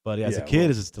 But as a kid,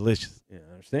 it's delicious. Yeah,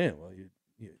 I understand. Well,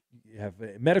 you have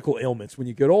medical ailments when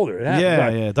you get older. It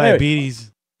happens. Yeah.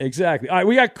 Diabetes. Exactly. All right,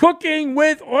 we got Cooking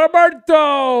with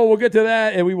Roberto. We'll get to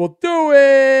that, and we will do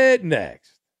it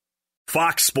next.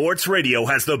 Fox Sports Radio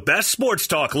has the best sports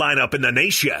talk lineup in the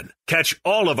nation. Catch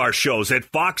all of our shows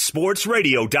at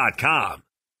foxsportsradio.com.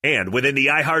 And within the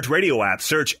iHeartRadio app,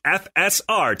 search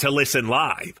FSR to listen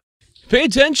live. Pay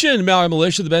attention, Maller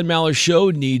Militia. The Ben Maller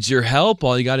Show needs your help.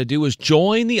 All you got to do is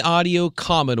join the audio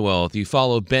commonwealth. You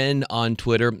follow Ben on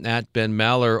Twitter at Ben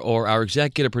Maller, or our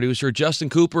executive producer, Justin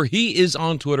Cooper. He is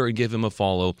on Twitter, and give him a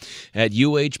follow at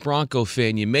Bronco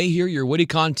Fan. You may hear your witty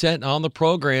content on the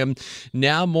program.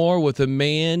 Now more with a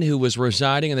man who was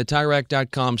residing in the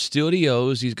TireRack.com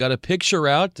studios. He's got a picture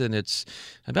out, and it's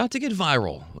about to get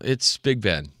viral. It's Big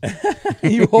Ben.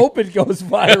 You hope it goes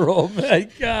viral. My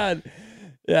God.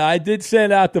 Yeah, I did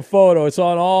send out the photo. It's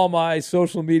on all my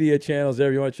social media channels there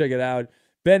if you want to check it out.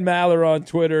 Ben Maller on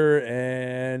Twitter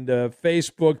and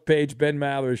Facebook page, Ben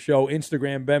Maller Show,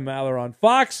 Instagram, Ben Maller on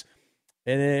Fox.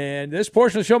 And then this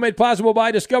portion of the show made possible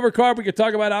by Discover Card. We could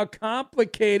talk about how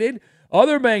complicated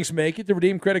other banks make it to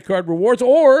redeem credit card rewards,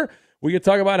 or we could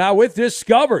talk about how with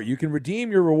Discover you can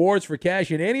redeem your rewards for cash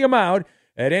in any amount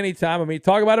at any time. I mean,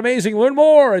 talk about amazing. Learn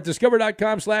more at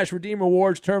discover.com/redeem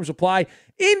rewards. Terms apply.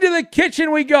 Into the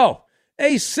kitchen we go.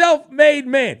 A self-made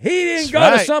man. He didn't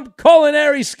go to some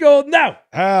culinary school. No.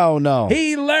 Oh, no.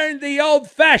 He learned the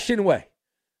old-fashioned way.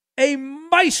 A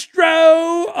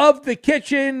maestro of the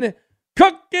kitchen,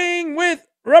 Cooking with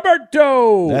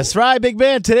Roberto. That's right, Big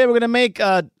Ben. Today we're going to make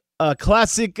a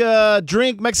classic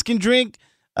drink, Mexican drink,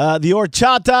 the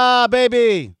horchata,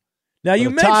 baby. Now, you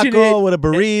with mentioned taco, it. with a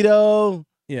burrito.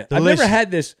 Yeah, Delicious. I've never had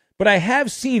this, but I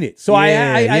have seen it. So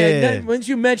I once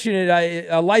you mentioned it,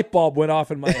 a light bulb went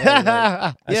off in my head.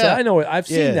 I said, I know it. I've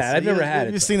seen that. I've never had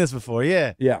it. You've seen this before,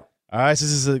 yeah. Yeah. All right, so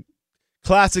this is a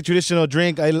classic traditional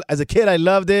drink. As a kid, I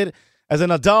loved it. As an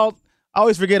adult, I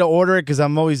always forget to order it because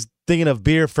I'm always thinking of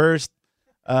beer first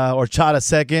or horchata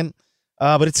second.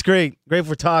 But it's great. Great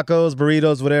for tacos,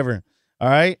 burritos, whatever. All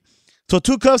right? So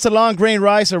 2 cups of long grain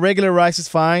rice or regular rice is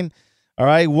fine. All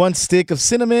right, 1 stick of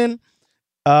cinnamon,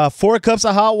 4 cups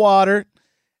of hot water,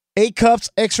 8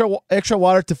 cups extra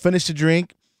water to finish the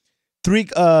drink,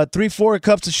 4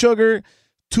 cups of sugar,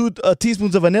 2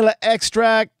 teaspoons of vanilla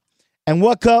extract, and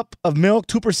 1 cup of milk,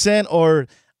 2% or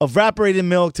evaporated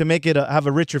milk to make it have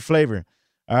a richer flavor.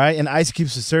 All right, and ice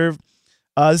cubes to serve.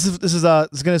 This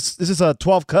is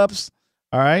 12 cups.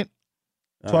 All right,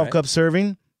 12 cups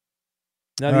serving.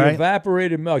 Now, the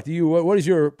evaporated milk, what is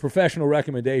your professional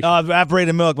recommendation?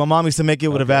 Evaporated milk. My mom used to make it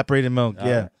with evaporated milk.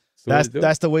 Yeah.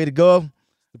 That's the way to go.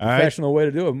 The professional way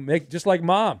to do it. Make just like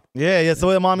mom. Yeah, that's the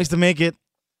way mom used to make it.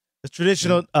 It's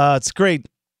traditional. It's great.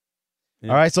 Yeah.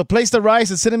 All right, so place the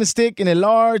rice and cinnamon stick in a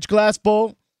large glass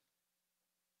bowl.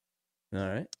 All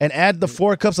right. And add the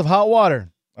 4 cups of hot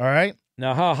water. All right.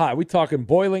 Now, how hot? We talking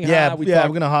boiling hot? Yeah,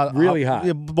 we're going to really hot.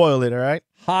 Boil it, all right?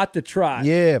 Hot to try.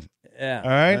 Yeah. Yeah. All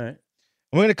right.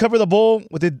 We're gonna cover the bowl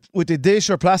with the dish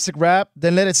or plastic wrap,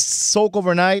 then let it soak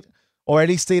overnight or at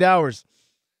least 8 hours.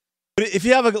 But if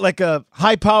you have a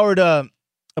high-powered a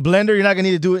blender, you're not gonna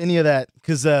need to do any of that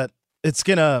because it's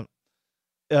gonna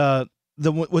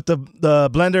with the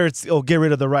blender it'll get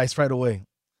rid of the rice right away.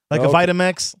 Like a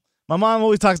Vitamix. My mom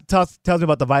always tells me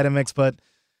about the Vitamix, but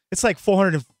it's like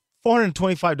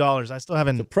 $425. I still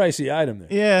haven't. It's a pricey item there.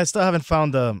 Yeah, I still haven't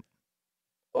found the.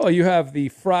 Oh, you have the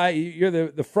Fry. You're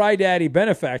the Fry Daddy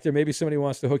benefactor. Maybe somebody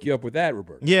wants to hook you up with that,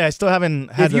 Roberto. Yeah, I still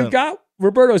haven't had. If you got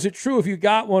Roberto, is it true? If you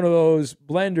got one of those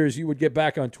blenders, you would get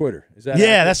back on Twitter. Is that?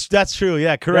 Yeah, accurate? that's true.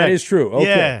 Yeah, correct. That is true. Okay.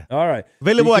 Yeah. All right.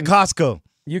 Available at Costco.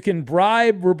 You can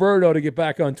bribe Roberto to get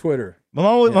back on Twitter. My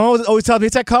mom always tells me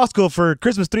it's at Costco for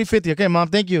Christmas, $3.50. Okay, Mom,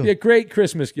 thank you. Be a great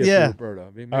Christmas gift for Roberto.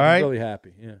 All right. I'm really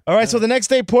happy. Yeah. All right, so the next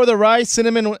day, pour the rice,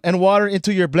 cinnamon, and water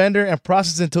into your blender and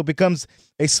process until it becomes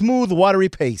a smooth, watery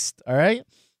paste. All right?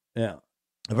 Yeah.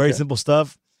 Very simple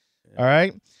stuff. Yeah. All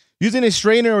right? Using a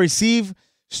strainer or a sieve,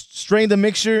 strain the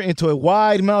mixture into a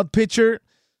wide-mouthed pitcher,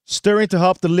 stirring to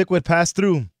help the liquid pass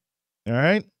through. All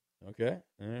right? Okay.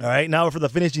 All right, now for the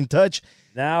finishing touch.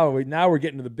 Now we're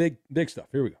getting to the big stuff.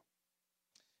 Here we go.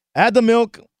 Add the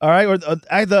milk, all right, or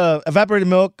add the evaporated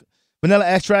milk, vanilla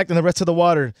extract, and the rest of the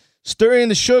water. Stir in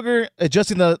the sugar,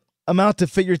 adjusting the amount to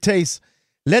fit your taste.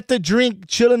 Let the drink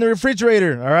chill in the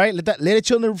refrigerator, all right? Let it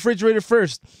chill in the refrigerator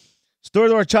first. Store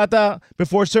the horchata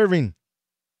before serving,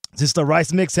 since the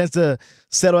rice mix tends to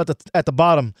settle at the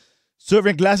bottom. Serve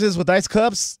in glasses with ice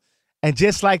cups, and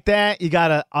just like that, you got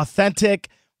an authentic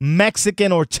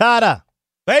Mexican horchata,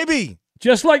 baby.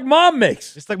 Just like Mom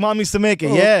makes. Just like Mom used to make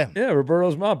it, yeah. Yeah,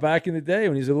 Roberto's mom back in the day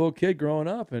when he's a little kid growing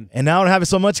up. And now I don't have it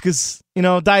so much because,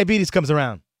 diabetes comes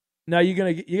around. Now you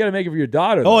gotta make it for your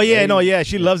daughter. Oh, yeah, right?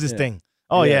 She loves this thing.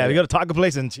 Oh, yeah. We go to Taco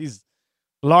Place and she's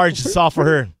large, soft for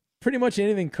her. Pretty much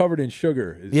anything covered in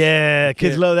sugar.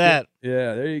 Kids love that.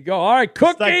 Yeah, there you go. All right,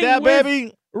 cooking like that, with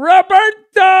baby.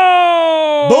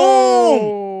 Roberto!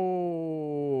 Boom!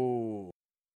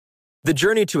 The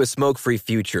journey to a smoke-free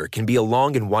future can be a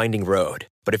long and winding road.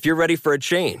 But if you're ready for a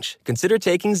change, consider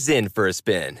taking Zyn for a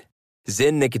spin.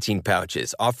 Zyn nicotine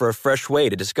pouches offer a fresh way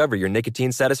to discover your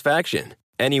nicotine satisfaction.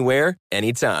 Anywhere,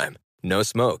 anytime. No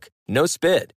smoke, no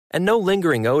spit, and no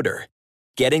lingering odor.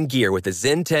 Get in gear with the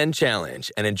Zyn 10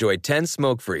 Challenge and enjoy 10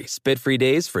 smoke-free, spit-free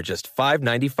days for just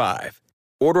 $5.95.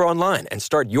 Order online and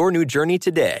start your new journey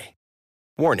today.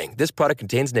 Warning, this product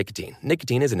contains nicotine.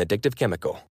 Nicotine is an addictive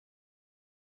chemical.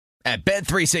 At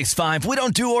Bet365, we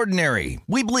don't do ordinary.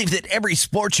 We believe that every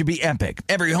sport should be epic.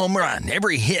 Every home run,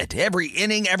 every hit, every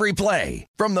inning, every play.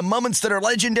 From the moments that are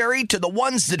legendary to the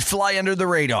ones that fly under the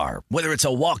radar. Whether it's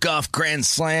a walk-off grand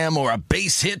slam or a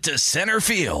base hit to center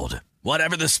field.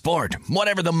 Whatever the sport,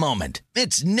 whatever the moment.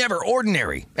 It's never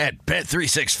ordinary at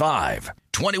Bet365.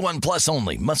 21 plus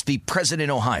only. Must be present in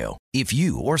Ohio. If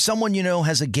you or someone you know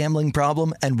has a gambling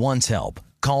problem and wants help,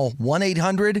 call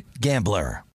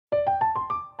 1-800-GAMBLER.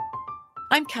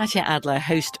 I'm Katya Adler,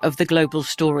 host of The Global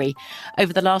Story.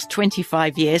 Over the last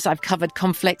 25 years, I've covered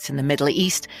conflicts in the Middle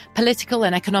East, political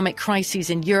and economic crises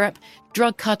in Europe,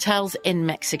 drug cartels in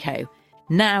Mexico.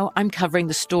 Now I'm covering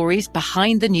the stories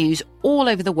behind the news all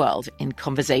over the world in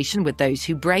conversation with those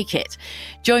who break it.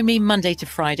 Join me Monday to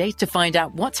Friday to find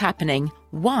out what's happening,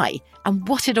 why, and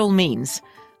what it all means.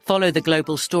 Follow The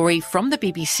Global Story from the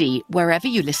BBC wherever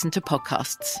you listen to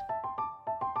podcasts.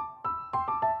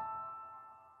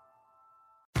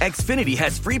 Xfinity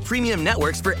has free premium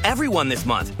networks for everyone this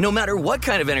month, no matter what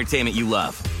kind of entertainment you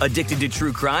love. Addicted to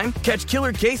true crime? Catch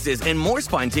killer cases and more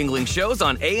spine-tingling shows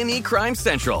on A&E Crime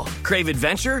Central. Crave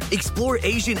adventure? Explore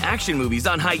Asian action movies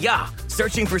on Hi-Ya.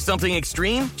 Searching for something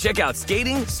extreme? Check out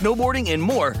skating, snowboarding, and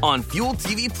more on Fuel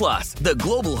TV Plus, the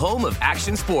global home of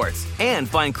action sports. And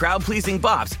find crowd-pleasing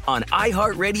bops on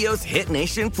iHeartRadio's Hit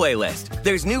Nation playlist.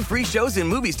 There's new free shows and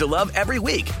movies to love every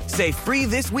week. Say free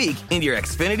this week in your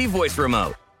Xfinity voice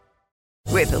remote.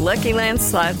 With the Lucky Land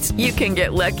Slots, you can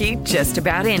get lucky just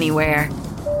about anywhere.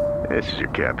 This is your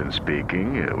captain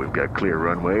speaking. We've got clear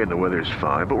runway and the weather's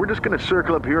fine, but we're just going to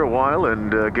circle up here a while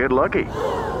and get lucky.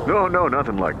 No,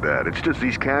 nothing like that. It's just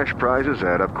these cash prizes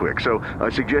add up quick. So I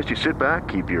suggest you sit back,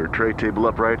 keep your tray table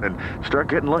upright, and start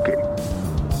getting lucky.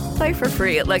 Play for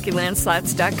free at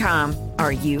LuckyLandSlots.com.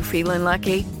 Are you feeling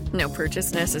lucky? No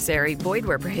purchase necessary. Void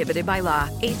where prohibited by law.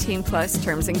 18 plus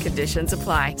terms and conditions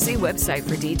apply. See website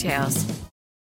for details.